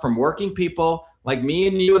bottoms up from working people like me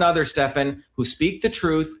and you and others, Stefan, who speak the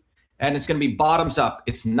truth, and it's going to be bottoms up.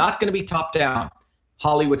 It's not going to be top down.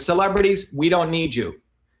 Hollywood celebrities, we don't need you.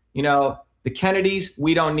 The Kennedys,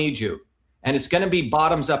 we don't need you. And it's going to be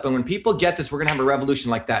bottoms up. And when people get this, we're going to have a revolution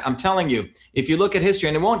like that. I'm telling you, if you look at history,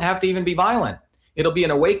 and it won't have to even be violent, it'll be an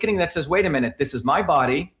awakening that says, wait a minute, this is my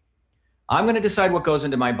body. I'm going to decide what goes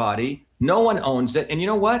into my body. No one owns it. And you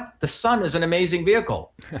know what? The sun is an amazing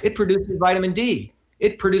vehicle. It produces vitamin D.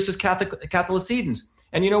 It produces cathelicidins.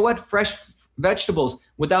 And you know what? Fresh vegetables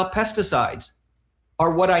without pesticides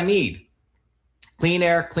are what I need. Clean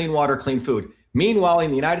air, clean water, clean food. Meanwhile, in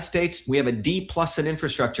the United States, we have a D+ in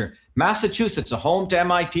infrastructure. Massachusetts, the home to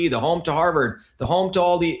MIT, the home to Harvard, the home to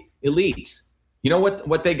all the elites. You know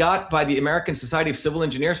what they got by the American Society of Civil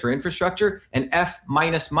Engineers for infrastructure? An F-.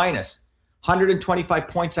 125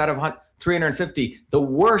 points out of 350.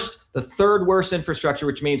 The third worst infrastructure,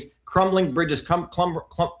 which means crumbling bridges,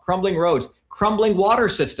 crumbling roads, crumbling water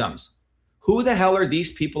systems. Who the hell are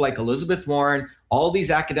these people like Elizabeth Warren, all these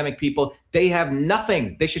academic people? They have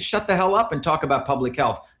nothing. They should shut the hell up and talk about public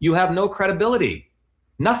health. You have no credibility.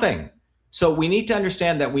 Nothing. So we need to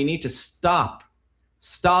understand that we need to stop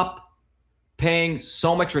paying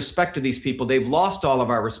so much respect to these people. They've lost all of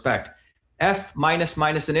our respect. F-.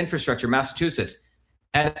 in infrastructure, Massachusetts.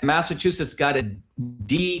 And Massachusetts got a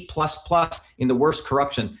D++ in the worst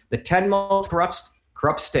corruption. The 10th most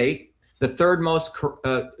corrupt state, the third most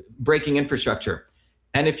breaking infrastructure.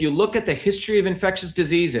 And if you look at the history of infectious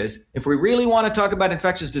diseases, if we really want to talk about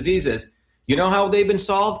infectious diseases, you know how they've been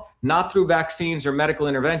solved? Not through vaccines or medical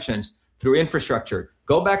interventions, through infrastructure.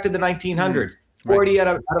 Go back to the 1900s. 40 out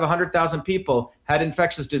of 100,000 people had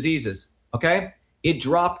infectious diseases, okay? It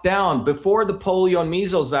dropped down before the polio and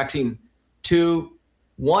measles vaccine to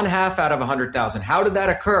 1/2 out of 100,000. How did that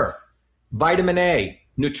occur? Vitamin A,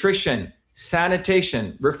 nutrition,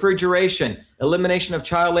 sanitation, refrigeration, elimination of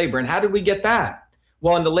child labor. And how did we get that?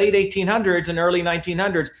 Well, in the late 1800s and early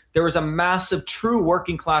 1900s, there was a massive true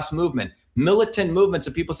working class movement, militant movements,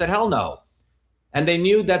 and people said, hell no. And they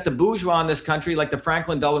knew that the bourgeois in this country, like the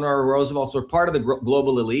Franklin Delano Roosevelts, were part of the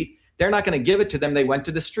global elite. They're not going to give it to them. They went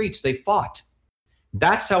to the streets. They fought.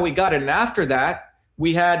 That's how we got it. And after that,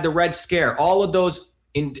 we had the Red Scare. All of those,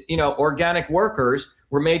 organic workers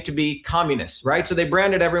were made to be communists, right? So they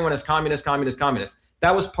branded everyone as communist.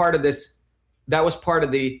 That was part of this. That was part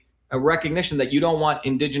of the recognition that you don't want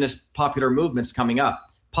indigenous popular movements coming up.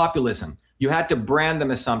 Populism. You had to brand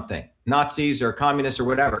them as something, Nazis or communists or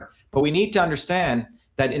whatever. But we need to understand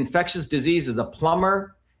that infectious diseases, a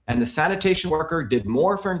plumber and the sanitation worker did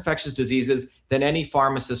more for infectious diseases than any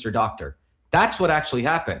pharmacist or doctor. That's what actually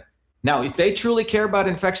happened. Now, if they truly care about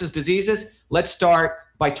infectious diseases, let's start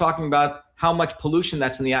by talking about how much pollution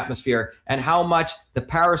that's in the atmosphere and how much the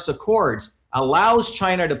Paris Accords allows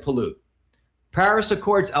China to pollute. Paris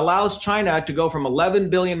Accords allows China to go from 11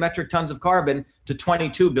 billion metric tons of carbon to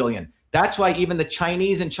 22 billion. That's why even the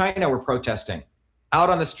Chinese in China were protesting out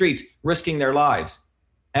on the streets, risking their lives.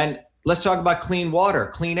 And let's talk about clean water,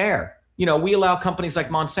 clean air. We allow companies like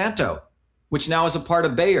Monsanto, which now is a part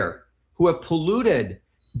of Bayer, who have polluted,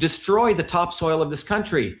 destroyed the topsoil of this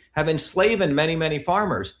country, have enslaved many, many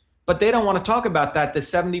farmers. But they don't want to talk about that, the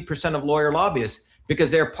 70% of lawyer lobbyists,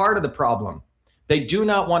 because they're part of the problem. They do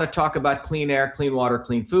not want to talk about clean air, clean water,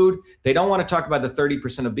 clean food. They don't want to talk about the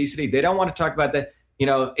 30% obesity. They don't want to talk about the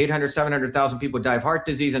 800, 700,000 people die of heart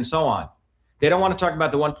disease and so on. They don't want to talk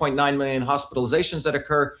about the 1.9 million hospitalizations that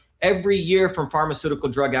occur every year from pharmaceutical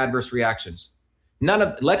drug adverse reactions.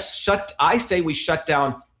 I say we shut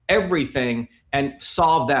down everything and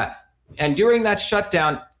solve that. And during that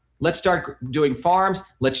shutdown, let's start doing farms.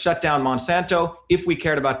 Let's shut down Monsanto if we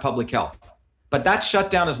cared about public health. But that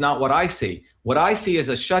shutdown is not what I see. What I see is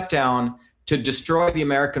a shutdown to destroy the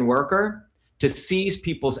American worker, to seize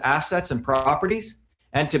people's assets and properties,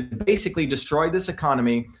 and to basically destroy this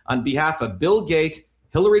economy on behalf of Bill Gates,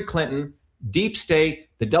 Hillary Clinton, deep state,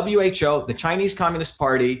 the WHO, the Chinese Communist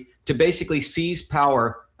Party, to basically seize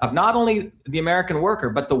power of not only the American worker,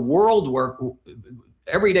 but the world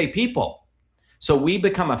everyday people. So we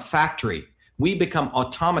become a factory. We become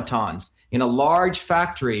automatons in a large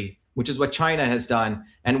factory, which is what China has done,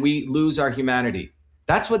 and we lose our humanity.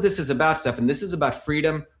 That's what this is about, Stefan. This is about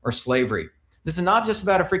freedom or slavery. This is not just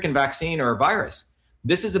about a freaking vaccine or a virus.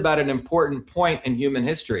 This is about an important point in human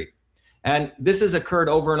history. And this has occurred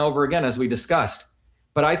over and over again, as we discussed.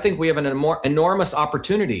 But I think we have an enormous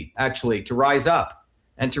opportunity, actually, to rise up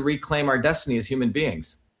and to reclaim our destiny as human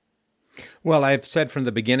beings. Well, I've said from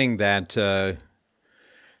the beginning that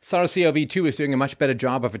SARS-CoV-2 is doing a much better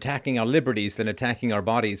job of attacking our liberties than attacking our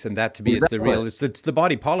bodies, and that to me is the real, it's the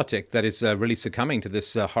body politic that is really succumbing to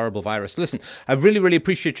this horrible virus. Listen, I really, really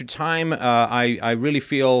appreciate your time. I really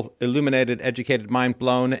feel illuminated, educated, mind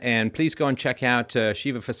blown, and please go and check out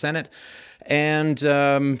Shiva for Senate. And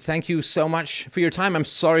thank you so much for your time. I'm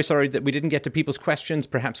sorry that we didn't get to people's questions.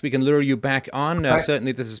 Perhaps we can lure you back on.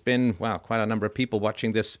 Certainly this has been, quite a number of people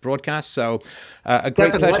watching this broadcast, so a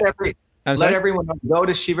great pleasure. Let everyone know. Go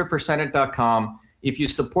to shivaforsenate.com. If you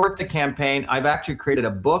support the campaign, I've actually created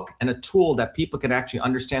a book and a tool that people can actually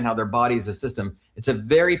understand how their body is a system. It's a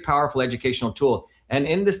very powerful educational tool. And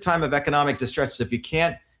in this time of economic distress, if you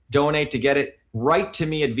can't donate to get it, write to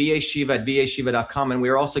me at vashiva@vashiva.com. And we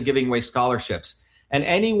are also giving away scholarships. And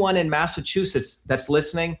anyone in Massachusetts that's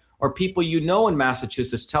listening, or people you know in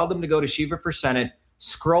Massachusetts, tell them to go to Shiva for Senate,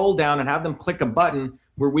 scroll down and have them click a button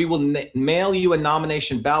where we will mail you a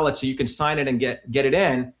nomination ballot so you can sign it and get it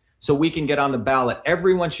in so we can get on the ballot.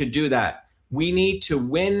 Everyone should do that. We need to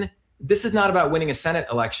win. This is not about winning a Senate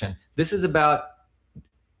election. This is about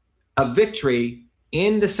a victory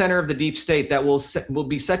in the center of the deep state that will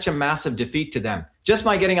be such a massive defeat to them. Just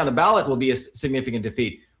my getting on the ballot will be a significant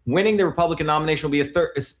defeat. Winning the Republican nomination will be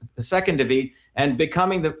a second defeat, and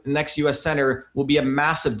becoming the next U.S. Senator will be a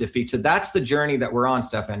massive defeat. So that's the journey that we're on,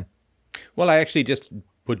 Stefan. Well, I actually just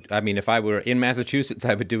would, if I were in Massachusetts,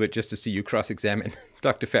 I would do it just to see you cross-examine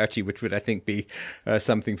Dr. Fauci, which would, I think, be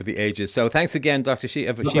something for the ages. So thanks again, Dr.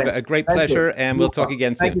 Shiva. A great pleasure, and we'll talk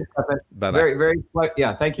again soon. Thank you, Stefan. Bye-bye. Very,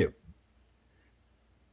 thank you.